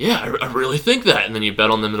I really think that, and then you bet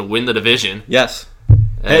on them to win the division. Yes.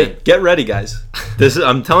 And Hey, get ready, guys.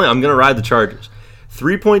 I'm telling you, I'm going to ride the Chargers.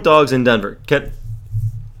 3-point dogs in Denver.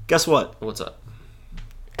 Guess what? what's up?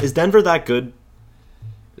 Is Denver that good?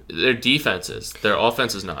 Their defense is. Their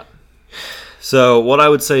offense is not. So what I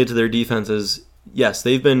would say to their defense is, yes,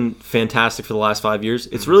 they've been fantastic for the last 5 years.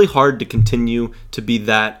 It's really hard to continue to be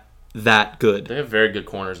that good. They have very good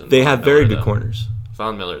corners. They have very good corners.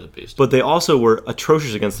 Von Miller's a beast. But they also were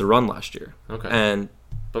atrocious against the run last year. Okay.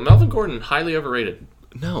 But Melvin Gordon, highly overrated.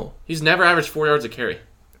 No. He's never averaged 4 yards a carry.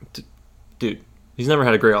 Dude, he's never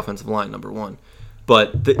had a great offensive line, number one.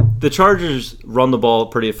 But the Chargers run the ball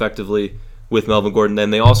pretty effectively with Melvin Gordon. Then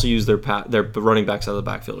they also use their running backs out of the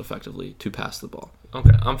backfield effectively to pass the ball.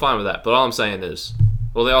 Okay, I'm fine with that. But all I'm saying is,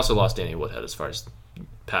 well, they also lost Danny Woodhead as far as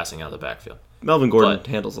passing out of the backfield. Melvin Gordon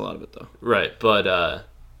handles a lot of it, though. Right, but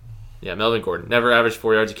yeah, Melvin Gordon never averaged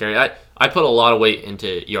 4 yards a carry. I put a lot of weight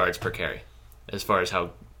into yards per carry as far as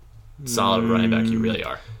how solid running back you really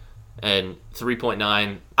are. And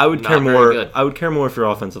 3.9, I would not care very more. good. I would care more if your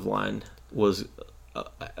offensive line was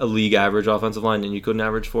a league average offensive line and you couldn't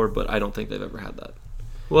average for, but I don't think they've ever had that.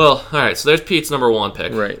 Well, all right. So there's Pete's number one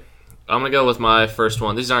pick. Right. I'm gonna go with my first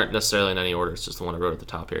one. These aren't necessarily in any order. It's just the one I wrote at the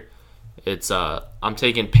top here. It's I'm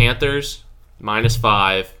taking Panthers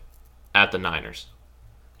 -5 at the Niners.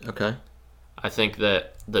 Okay. I think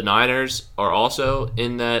that the Niners are also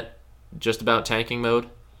in that just about tanking mode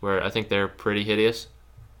where I think they're pretty hideous.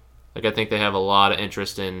 Like I think they have a lot of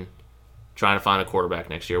interest in trying to find a quarterback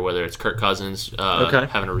next year, whether it's Kirk Cousins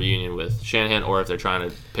having a reunion with Shanahan or if they're trying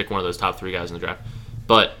to pick one of those top 3 guys in the draft.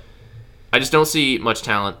 But I just don't see much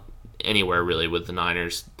talent anywhere really with the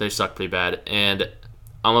Niners. They suck pretty bad. And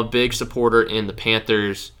I'm a big supporter in the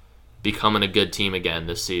Panthers becoming a good team again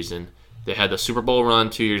this season. They had the Super Bowl run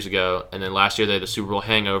 2 years ago, and then last year they had the Super Bowl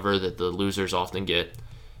hangover that the losers often get.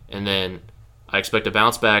 And then I expect a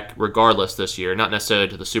bounce back regardless this year, not necessarily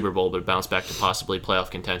to the Super Bowl, but a bounce back to possibly playoff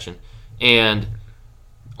contention. And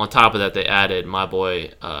on top of that, they added my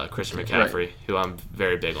boy Christian McCaffrey, who I'm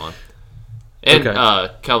very big on. And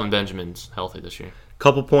Kelvin Benjamin's healthy this year.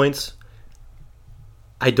 Couple points.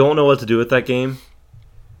 I don't know what to do with that game,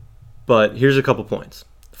 but here's a couple points.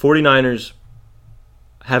 49ers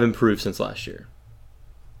have improved since last year.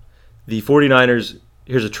 The 49ers,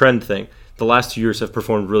 here's a trend thing. The last 2 years have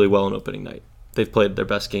performed really well on opening night. They've played their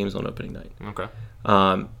best games on opening night. Okay.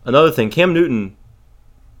 Another thing, Cam Newton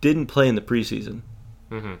didn't play in the preseason.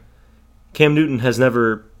 Mm-hmm. Cam Newton has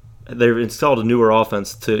never... They've installed a newer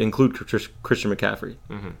offense to include Christian McCaffrey.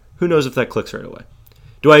 Mm-hmm. Who knows if that clicks right away?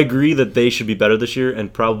 Do I agree that they should be better this year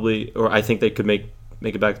and probably... Or I think they could make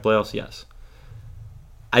it back to the playoffs? Yes.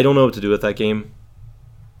 I don't know what to do with that game.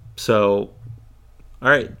 So, all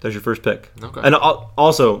right, there's your first pick. Okay. And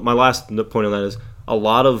also, my last point on that is a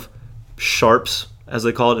lot of sharps, as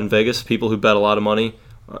they call it in Vegas, people who bet a lot of money,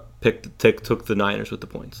 took the Niners with the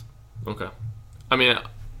points. Okay. I mean,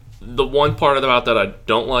 the one part about that I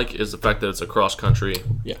don't like is the fact that it's a cross-country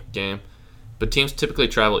game. But teams typically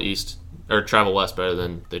travel east or travel west better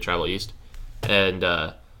than they travel east. And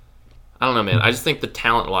I don't know, man. I just think the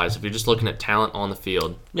talent-wise, if you're just looking at talent on the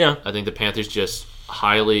field, I think the Panthers just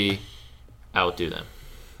highly outdo them.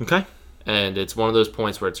 Okay. And it's one of those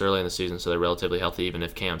points where it's early in the season, so they're relatively healthy, even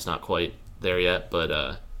if Cam's not quite there yet. But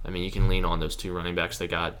I mean, you can lean on those 2 running backs they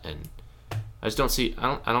got, and I just don't see.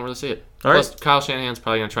 I don't really see it. All Plus, right. Kyle Shanahan's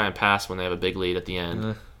probably gonna try and pass when they have a big lead at the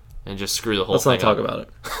end, and just screw the whole Let's thing not talk up. about it.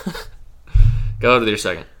 Go to your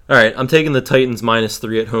second. All right, I'm taking the Titans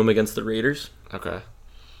 -3 at home against the Raiders. Okay.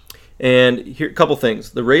 And here, a couple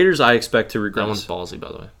things. The Raiders, I expect to That regress. one's ballsy,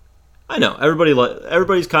 by the way. I know.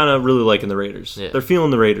 Everybody's kind of really liking the Raiders. Yeah. They're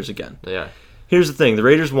feeling the Raiders again. They are. Here's the thing. The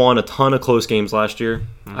Raiders won a ton of close games last year.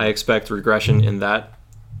 I expect regression in that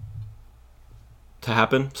to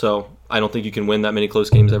happen. So I don't think you can win that many close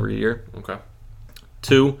games every year. Okay.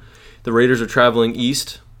 2, the Raiders are traveling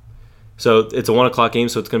east. So it's a 1 o'clock game,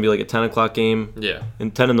 so it's going to be like a 10 o'clock game. Yeah.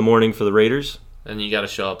 And 10 in the morning for the Raiders. And you got to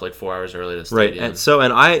show up like 4 hours early to the Right. stadium.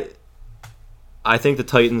 And I think the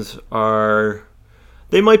Titans are...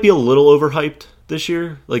 They might be a little overhyped this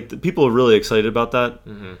year. Like, the people are really excited about that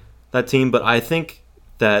team. But I think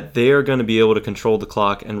that they are going to be able to control the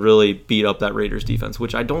clock and really beat up that Raiders defense,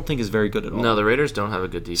 which I don't think is very good at all. No, the Raiders don't have a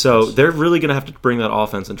good defense. So they're really going to have to bring that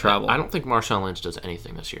offense and travel. I don't think Marshawn Lynch does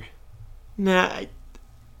anything this year. Nah,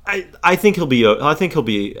 I think he'll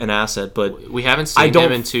be an asset, but We haven't seen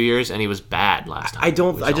him in 2 years, and he was bad last time.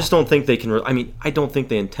 I just don't think they can. I don't think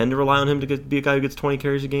they intend to rely on him to be a guy who gets 20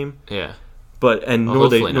 carries a game. Yeah. But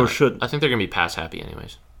nor should. I think they're gonna be pass happy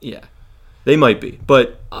anyways. Yeah, they might be,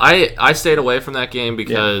 but I stayed away from that game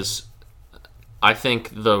because I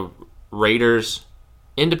think the Raiders,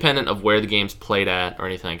 independent of where the game's played at or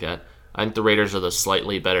anything like that, I think the Raiders are the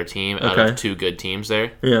slightly better team out of two good teams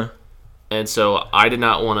there. Yeah. And so I did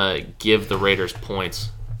not want to give the Raiders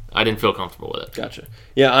points. I didn't feel comfortable with it. Gotcha.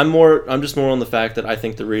 Yeah, I'm just more on the fact that I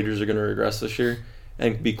think the Raiders are going to regress this year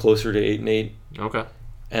and be closer to 8-8. Okay.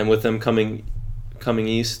 And with them coming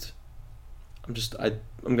east, I'm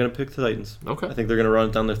going to pick the Titans. Okay. I think they're going to run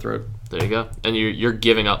it down their throat. There you go. And you're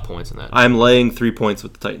giving up points in that. I'm laying 3 points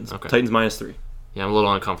with the Titans. Okay. Titans -3. Yeah, I'm a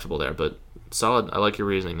little uncomfortable there, but solid. I like your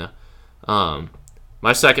reasoning though.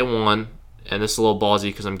 My second one, and this is a little ballsy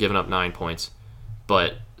because I'm giving up 9 points,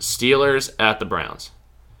 but Steelers at the Browns.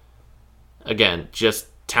 Again, just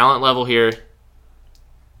talent level here.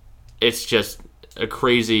 It's just a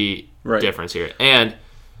crazy difference here. And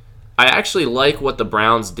I actually like what the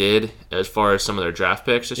Browns did as far as some of their draft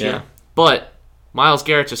picks this year. But Myles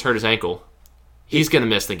Garrett just hurt his ankle. He's going to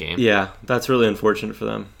miss the game. Yeah, that's really unfortunate for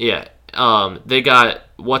them. Yeah. They got,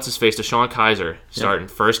 what's-his-face, DeShone Kizer starting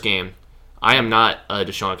first game. I am not a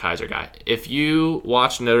DeShone Kizer guy. If you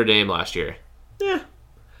watched Notre Dame last year. Yeah.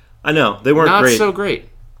 I know. They weren't not great. Not so great.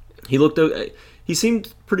 He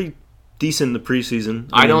seemed pretty decent in the preseason.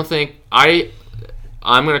 I don't think...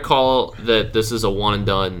 I'm going to call that this is a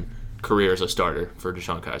one-and-done career as a starter for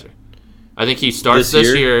DeShone Kizer. I think he starts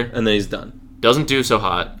this year. And then he's done. Doesn't do so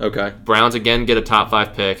hot. Okay. Browns again get a top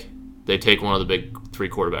 5 pick. They take one of the big 3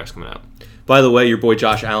 quarterbacks coming out. By the way, your boy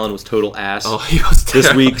Josh Allen was total ass he was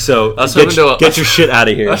this week, so get your shit out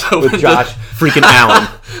of here with Josh freaking Allen.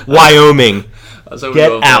 Wyoming.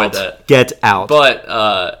 Get out. Get out.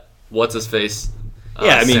 But what's his face?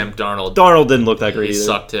 Sam Darnold. Darnold didn't look that great either. He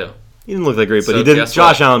sucked too. He didn't look that great, but he didn't.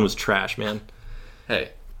 Josh Allen was trash, man. Hey,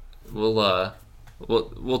 we'll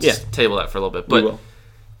just table that for a little bit. But we will.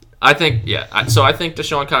 I think so I think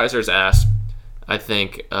DeShone Kizer's ass. I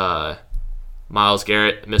think Myles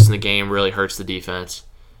Garrett missing the game really hurts the defense.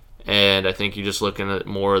 And I think you're just looking at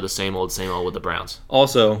more of the same old with the Browns.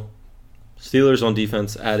 Also, Steelers on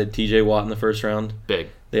defense added TJ Watt in the first round. Big.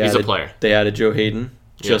 He's a player. They added Joe Hayden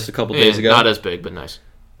just a couple days ago. Not as big, but nice.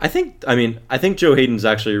 I think Joe Hayden's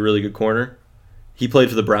actually a really good corner. He played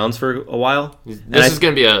for the Browns for a while. This is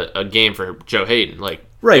going to be a game for Joe Hayden. Like,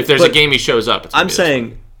 if there's a game he shows up, it's I'm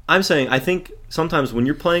saying I think sometimes when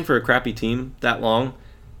you're playing for a crappy team that long,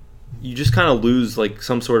 you just kind of lose like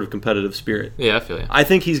some sort of competitive spirit. Yeah, I feel you. I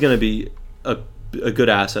think he's going to be a good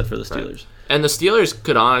asset for the Steelers. Right. And the Steelers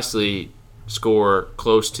could honestly score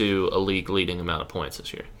close to a league-leading amount of points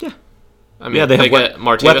this year. Yeah. I mean, they get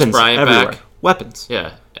Martavis Bryant everywhere. back. Weapons.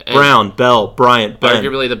 Yeah. And Brown, Bell, Bryant, Ben.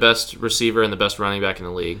 Arguably the best receiver and the best running back in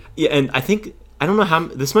the league. Yeah, and I don't know how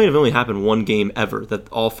this might have only happened one game ever that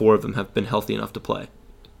all 4 of them have been healthy enough to play.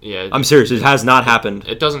 Yeah. I'm serious. It has not happened.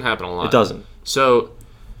 It doesn't happen a lot. It doesn't. So,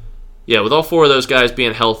 yeah, with all 4 of those guys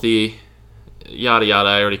being healthy, yada, yada,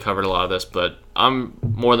 I already covered a lot of this, but I'm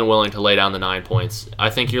more than willing to lay down the 9 points. I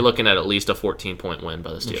think you're looking at least a 14-point win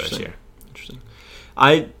by the Steelers here. Interesting.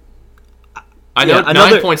 I know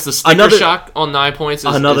 9 points. The sticker shock on 9 points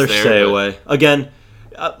is another there, stay away. Again,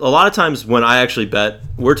 a lot of times when I actually bet,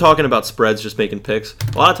 we're talking about spreads, just making picks.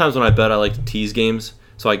 A lot of times when I bet, I like to tease games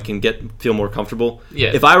so I can feel more comfortable.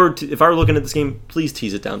 Yeah. If I were looking at this game, please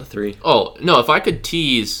tease it down to 3. Oh no! If I could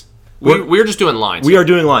tease, we're just doing lines. We are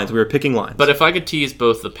doing lines. We are picking lines. But if I could tease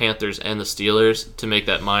both the Panthers and the Steelers to make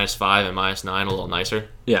that -5 and -9 a little nicer.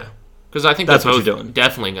 Yeah. Because I think that's they're what both you're doing.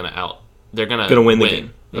 Definitely going to They're going to win the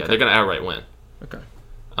game. Yeah, they're going to outright win. Okay.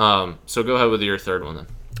 So go ahead with your third one then.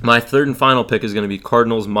 My third and final pick is going to be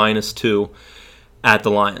Cardinals -2 at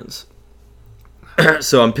the Lions.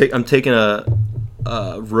 So I'm taking a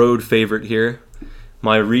road favorite here.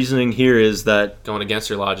 My reasoning here is that going against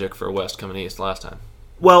your logic for West coming east last time.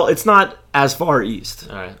 Well, it's not as far east.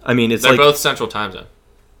 All right. I mean, they're both Central Time Zone.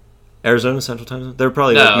 Arizona Central Time Zone. They're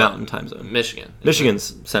probably like Mountain Time Zone. Michigan.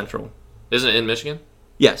 Michigan's Central. Isn't it in Michigan?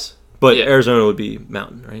 Yes, but Arizona would be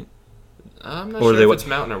Mountain, right? I'm not sure if it's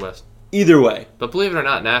Mountain or West. Either way. But believe it or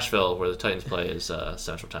not, Nashville, where the Titans play, is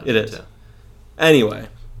Central Time. It is. Too. Anyway,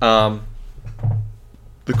 the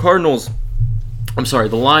Cardinals, the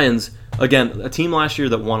Lions, again, a team last year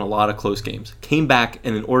that won a lot of close games, came back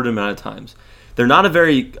in an inordinate amount of times. They're not a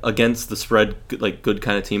very against the spread, good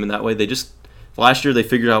kind of team in that way. Last year they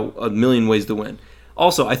figured out a million ways to win.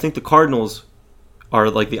 Also, I think the Cardinals are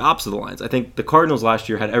like the opposite of the Lions. I think the Cardinals last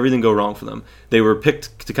year had everything go wrong for them. They were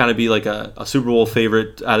picked to kind of be like a Super Bowl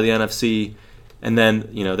favorite out of the NFC, and then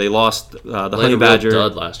they lost the Honey Badger.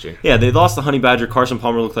 Dud last year. Yeah, they lost the Honey Badger. Carson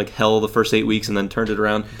Palmer looked like hell the first 8 weeks, and then turned it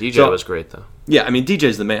around. DJ was great though. Yeah, I mean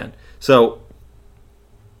DJ's the man. So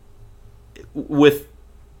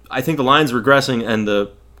I think the Lions regressing and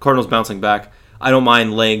the Cardinals bouncing back, I don't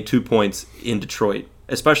mind laying 2 points in Detroit,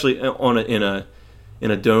 especially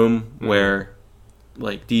in a dome where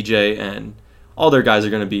like DJ and all their guys are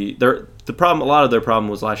going to be there. The problem, a lot of their problem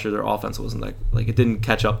was last year their offense wasn't like it didn't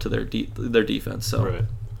catch up to their defense. So right.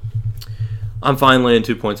 I'm fine laying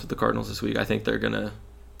 2 points with the Cardinals this week. I think they're going to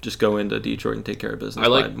just go into Detroit and take care of business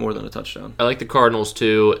by more than a touchdown. I like the Cardinals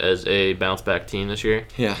too as a bounce back team this year.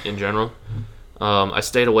 Yeah, in general. I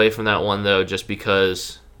stayed away from that one though just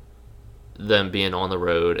because them being on the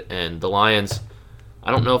road, and the Lions, I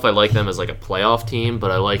don't know if I like them as like a playoff team, but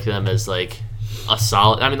I like them as like a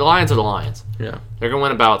solid. I mean, the Lions are the Lions. Yeah, they're gonna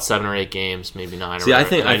win about 7 or 8 games, maybe 9. See, I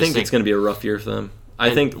think it's gonna be a rough year for them. I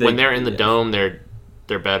think when they're in the dome, they're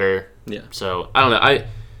better. Yeah. So I don't know.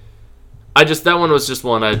 I just that one was just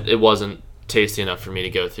one. It wasn't tasty enough for me to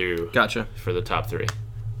go through. Gotcha. For the top 3.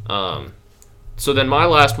 So then my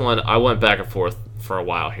last one, I went back and forth for a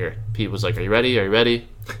while here. Pete was like, "Are you ready? Are you ready?"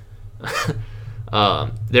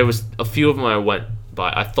 There was a few of them I went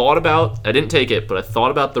by. I didn't take it, but I thought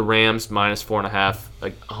about the Rams minus 4.5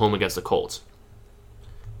 like home against the Colts.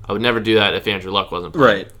 I would never do that if Andrew Luck wasn't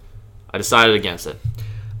playing. Right. I decided against it.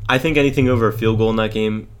 I think anything over a field goal in that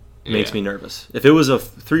game makes me nervous. If it was a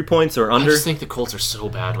 3 points or under, I just think the Colts are so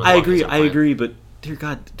bad. When I agree, but dear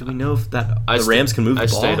God, do we know if the Rams can move the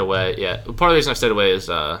ball? I stayed away. Yeah, part of the reason I stayed away is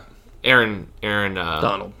Aaron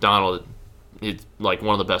Donald. He's like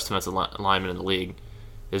one of the best defensive linemen in the league.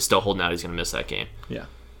 Is still holding out. He's going to miss that game. Yeah.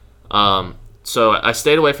 So I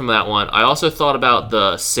stayed away from that one. I also thought about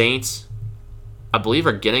the Saints. I believe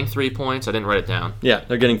are getting 3 points. I didn't write it down. Yeah,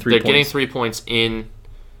 they're getting 3 points. They're getting 3 points in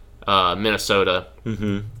Minnesota.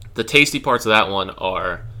 Mm-hmm. The tasty parts of that one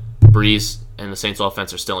are Breeze and the Saints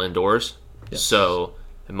offense are still indoors. Yes. So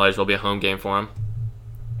it might as well be a home game for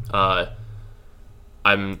them.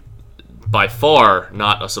 I'm by far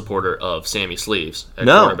not a supporter of Sammy Sleeves at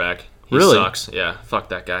quarterback. He sucks. Yeah, fuck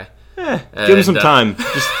that guy. Give him some time.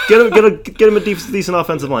 Just get him a decent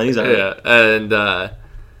offensive line. He's all right.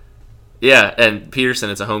 Yeah, and Peterson,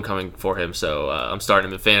 it's a homecoming for him, so I'm starting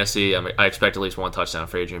him in fantasy. I expect at least 1 touchdown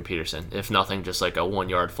for Adrian Peterson. If nothing, just like a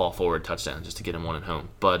 1-yard fall forward touchdown just to get him 1 at home.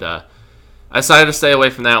 But I decided to stay away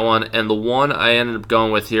from that one, and the one I ended up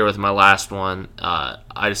going with here with my last one,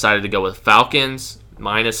 I decided to go with Falcons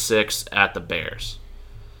minus 6 at the Bears.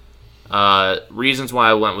 Reasons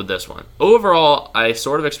why I went with this one. Overall, I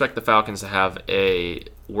sort of expect the Falcons to have a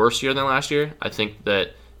worse year than last year. I think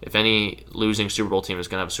that if any losing Super Bowl team is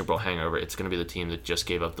going to have a Super Bowl hangover, it's going to be the team that just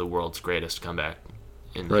gave up the world's greatest comeback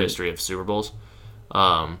in the history of Super Bowls.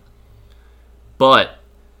 But,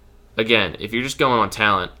 again, if you're just going on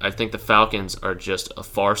talent, I think the Falcons are just a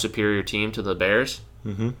far superior team to the Bears.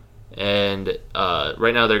 Mm-hmm. And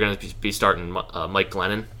right now they're going to be starting Mike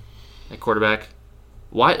Glennon at quarterback.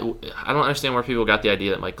 Why? I don't understand where people got the idea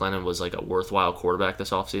that Mike Glennon was like a worthwhile quarterback this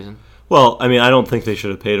offseason. Well, I mean, I don't think they should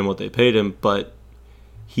have paid him what they paid him, but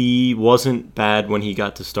he wasn't bad when he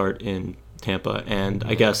got to start in Tampa, and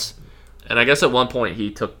I guess at one point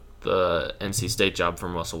he took the NC State job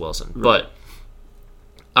from Russell Wilson. Right. But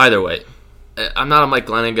either way, I'm not a Mike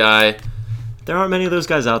Glennon guy. There aren't many of those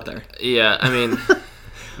guys out there. Yeah, I mean,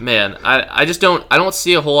 man, I just don't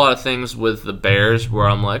see a whole lot of things with the Bears where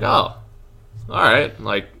I'm like, oh, all right,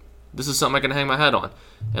 like this is something I can hang my head on.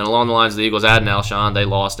 And along the lines of the Eagles adding Alshon, they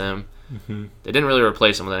lost him. Mm-hmm. They didn't really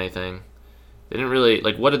replace him with anything. They didn't really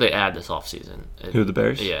what did they add this offseason? Who, the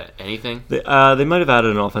Bears? Yeah, anything? They might have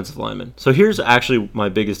added an offensive lineman. So here's actually my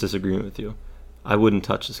biggest disagreement with you. I wouldn't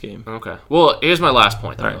touch this game. Okay. Well, here's my last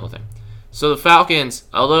point on the whole thing. So the Falcons,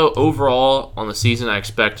 although overall on the season I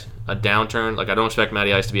expect a downturn, like I don't expect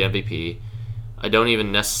Matty Ice to be MVP. I don't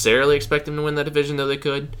even necessarily expect them to win that division, though they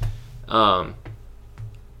could.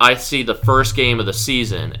 I see the first game of the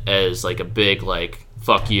season as like a big like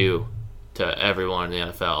fuck you to everyone in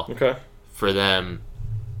the NFL. Okay. For them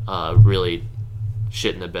really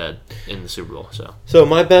shitting the bed in the Super Bowl. So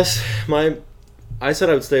I said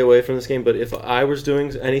I would stay away from this game, but if I was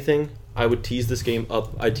doing anything, I would tease this game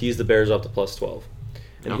up. I'd tease the Bears up to plus 12.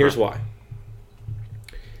 And here's why.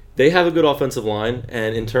 They have a good offensive line,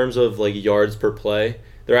 and in terms of like yards per play,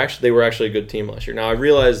 they were actually a good team last year. Now I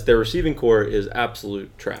realize their receiving core is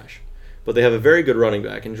absolute trash, but they have a very good running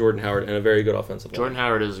back in Jordan Howard and a very good offensive line. Jordan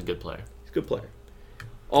Howard is a good player. He's a good player.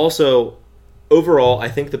 Also, overall, I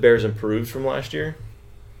think the Bears improved from last year.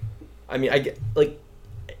 I mean,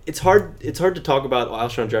 it's hard to talk about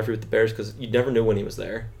Alshon Jeffrey with the Bears because you never knew when he was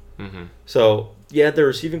there. Mm-hmm. So, yeah, their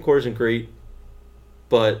receiving core isn't great,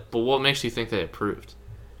 but what makes you think they improved?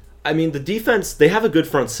 I mean, the defense, they have a good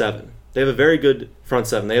front seven. They have a very good front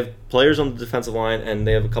seven. They have players on the defensive line, and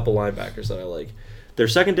they have a couple linebackers that I like. Their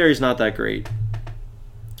secondary is not that great.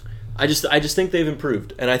 I just think they've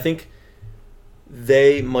improved, and I think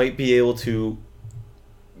they might be able to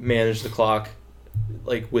manage the clock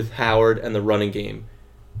like with Howard and the running game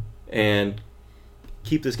and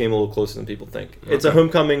keep this game a little closer than people think. Okay. It's a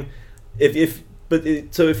homecoming.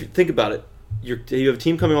 So if you think about it, you have a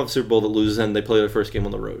team coming off the Super Bowl that loses and they play their first game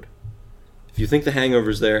on the road. If you think the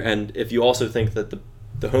hangover's there, and if you also think that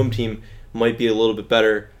the home team might be a little bit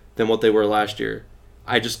better than what they were last year,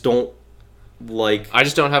 I just don't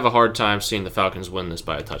have a hard time seeing the Falcons win this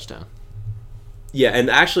by a touchdown. Yeah, and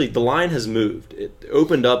actually the line has moved. It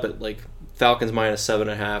opened up at like Falcons minus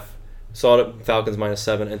 7.5. Saw it at Falcons minus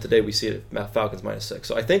 7, and today we see it at Falcons minus 6.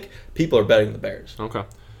 So I think people are betting the Bears. Okay.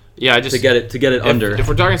 Yeah, I just to get it under. If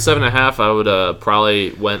we're talking 7.5, I would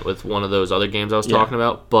probably went with one of those other games I was talking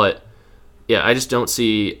about. But yeah, I just don't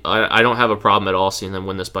see. I don't have a problem at all seeing them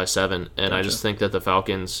win this by 7, and gotcha. I just think that the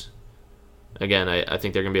Falcons. Again, I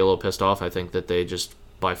think they're gonna be a little pissed off. I think that they just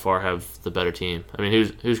by far have the better team. I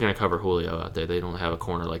mean, who's gonna cover Julio out there? They don't have a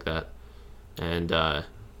corner like that. And I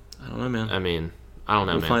don't know, man. I mean, I don't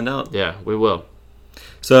know, we'll man. We'll find out. Yeah, we will.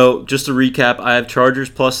 So just to recap, I have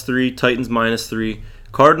Chargers plus 3, Titans minus 3,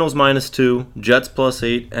 Cardinals minus 2, Jets plus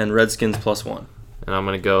 8, and Redskins plus 1. And I'm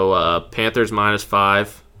gonna go Panthers minus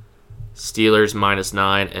 5, Steelers minus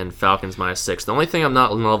 9, and Falcons minus 6. The only thing I'm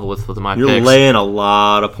not in love with my picks. You're laying a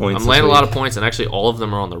lot of points. I'm laying a lot of points, and actually all of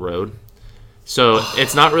them are on the road. So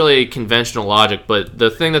it's not really conventional logic, but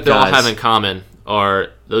the thing that they all have in common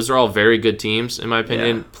are those are all very good teams, in my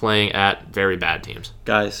opinion, playing at very bad teams.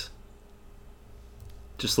 Guys,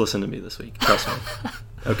 just listen to me this week. Trust me.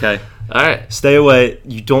 Okay? All right. Stay away.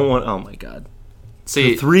 You don't want... Oh, my God.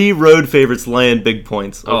 See, the 3 road favorites laying big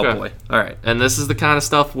points. Okay. Oh, boy. All right. And this is the kind of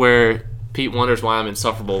stuff where Pete wonders why I'm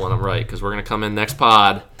insufferable when I'm right, because we're going to come in next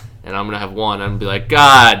pod, and I'm going to have one, and I'm going to be like,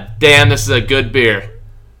 God damn, this is a good beer.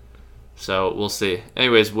 So we'll see.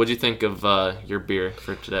 Anyways, what do you think of your beer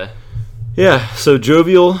for today? Yeah, so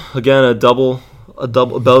Jovial, again, a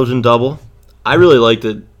Belgian double. I really liked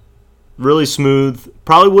it. Really smooth.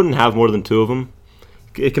 Probably wouldn't have more than 2 of them.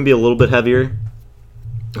 It can be a little bit heavier.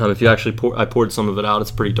 If you actually I poured some of it out.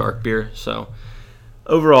 It's pretty dark beer. So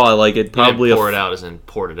overall, I like it. Probably you didn't pour it out as in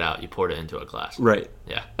poured it out. You poured it into a glass. Right.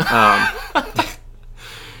 Yeah.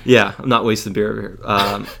 Yeah, I'm not wasting beer over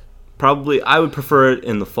here. Probably, I would prefer it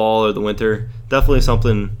in the fall or the winter. Definitely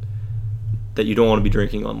something that you don't want to be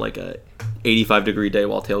drinking on like a 85-degree day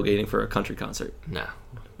while tailgating for a country concert. No.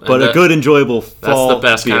 But a good, enjoyable fall That's the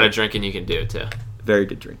best beer. kind of drinking you can do, too. Very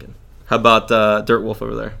good drinking. How about Dirt Wolf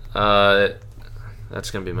over there? That's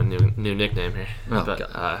going to be my new nickname here. Oh,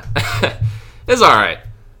 but, God. It's all right.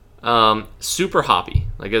 Super hoppy.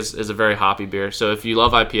 Like, it's a very hoppy beer. So if you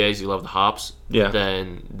love IPAs, you love the hops,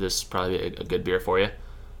 then this is probably a good beer for you.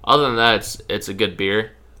 Other than that, it's a good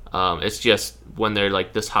beer. It's just when they're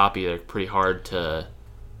like this hoppy, they're pretty hard to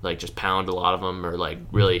like just pound a lot of them, or like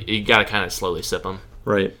really you got to kind of slowly sip them.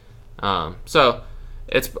 Right. So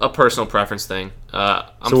it's a personal preference thing. So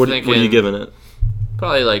what are you giving it?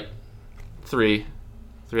 Probably like 3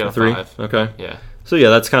 out of 5. Okay. Yeah. So yeah,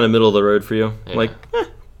 that's kind of middle of the road for you. Yeah. Like,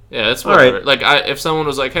 yeah, that's whatever. Right. Like if someone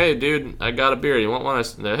was like, "Hey, dude, I got a beer. You want one?" I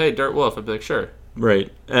said, "Hey, Dirt Wolf." I'd be like, "Sure."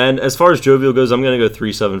 Right. And as far as Jovial goes, I'm going to go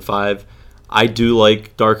 3.75. I do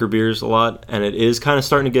like darker beers a lot, and it is kind of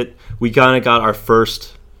starting to get... We kind of got our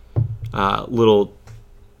first little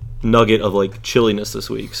nugget of like chilliness this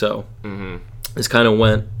week, so this kind of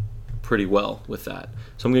went pretty well with that.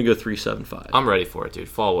 So I'm going to go 3.75. I'm ready for it, dude.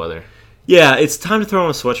 Fall weather. Yeah, it's time to throw on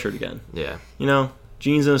a sweatshirt again. Yeah. You know,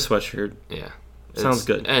 jeans and a sweatshirt. Yeah. Sounds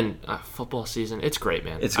good. And football season, it's great,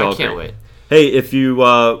 man. I can't wait. Hey, if you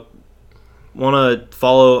want to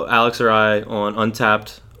follow Alex or I on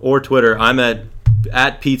Untapped or Twitter, I'm at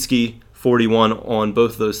Peteski41 on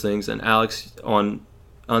both of those things, and Alex on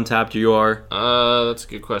Untapped, you are? That's a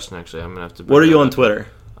good question, actually. I'm going to have to... What are you on Twitter?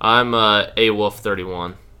 I'm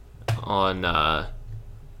AWolf31 on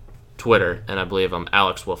Twitter, and I believe I'm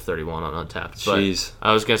AlexWolf31 on Untapped. Jeez. But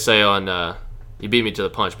I was going to say on... you beat me to the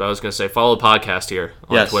punch, but I was going to say follow the podcast here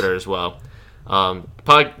on Twitter as well. The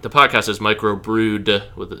podcast is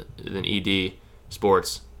Microbrewed with an ED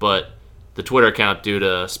Sports, but the Twitter account, due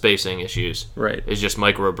to spacing issues, is just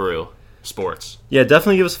Microbrew Sports. Yeah,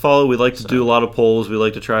 definitely give us a follow. We like to do a lot of polls. We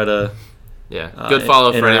like to try to Yeah, good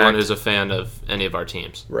follow for anyone interact. who's a fan of any of our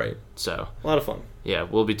teams. Right. So, A lot of fun. yeah,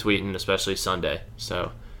 we'll be tweeting, especially Sunday.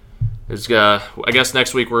 So, I guess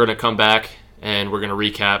next week we're going to come back and we're going to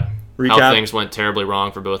recap how things went terribly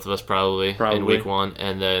wrong for both of us probably in week 1,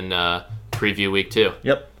 and then preview week 2.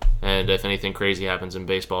 Yep. And if anything crazy happens in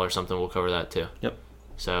baseball or something, we'll cover that too. Yep.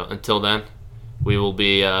 So until then, we will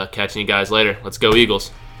be catching you guys later. Let's go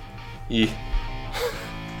Eagles. Yeah.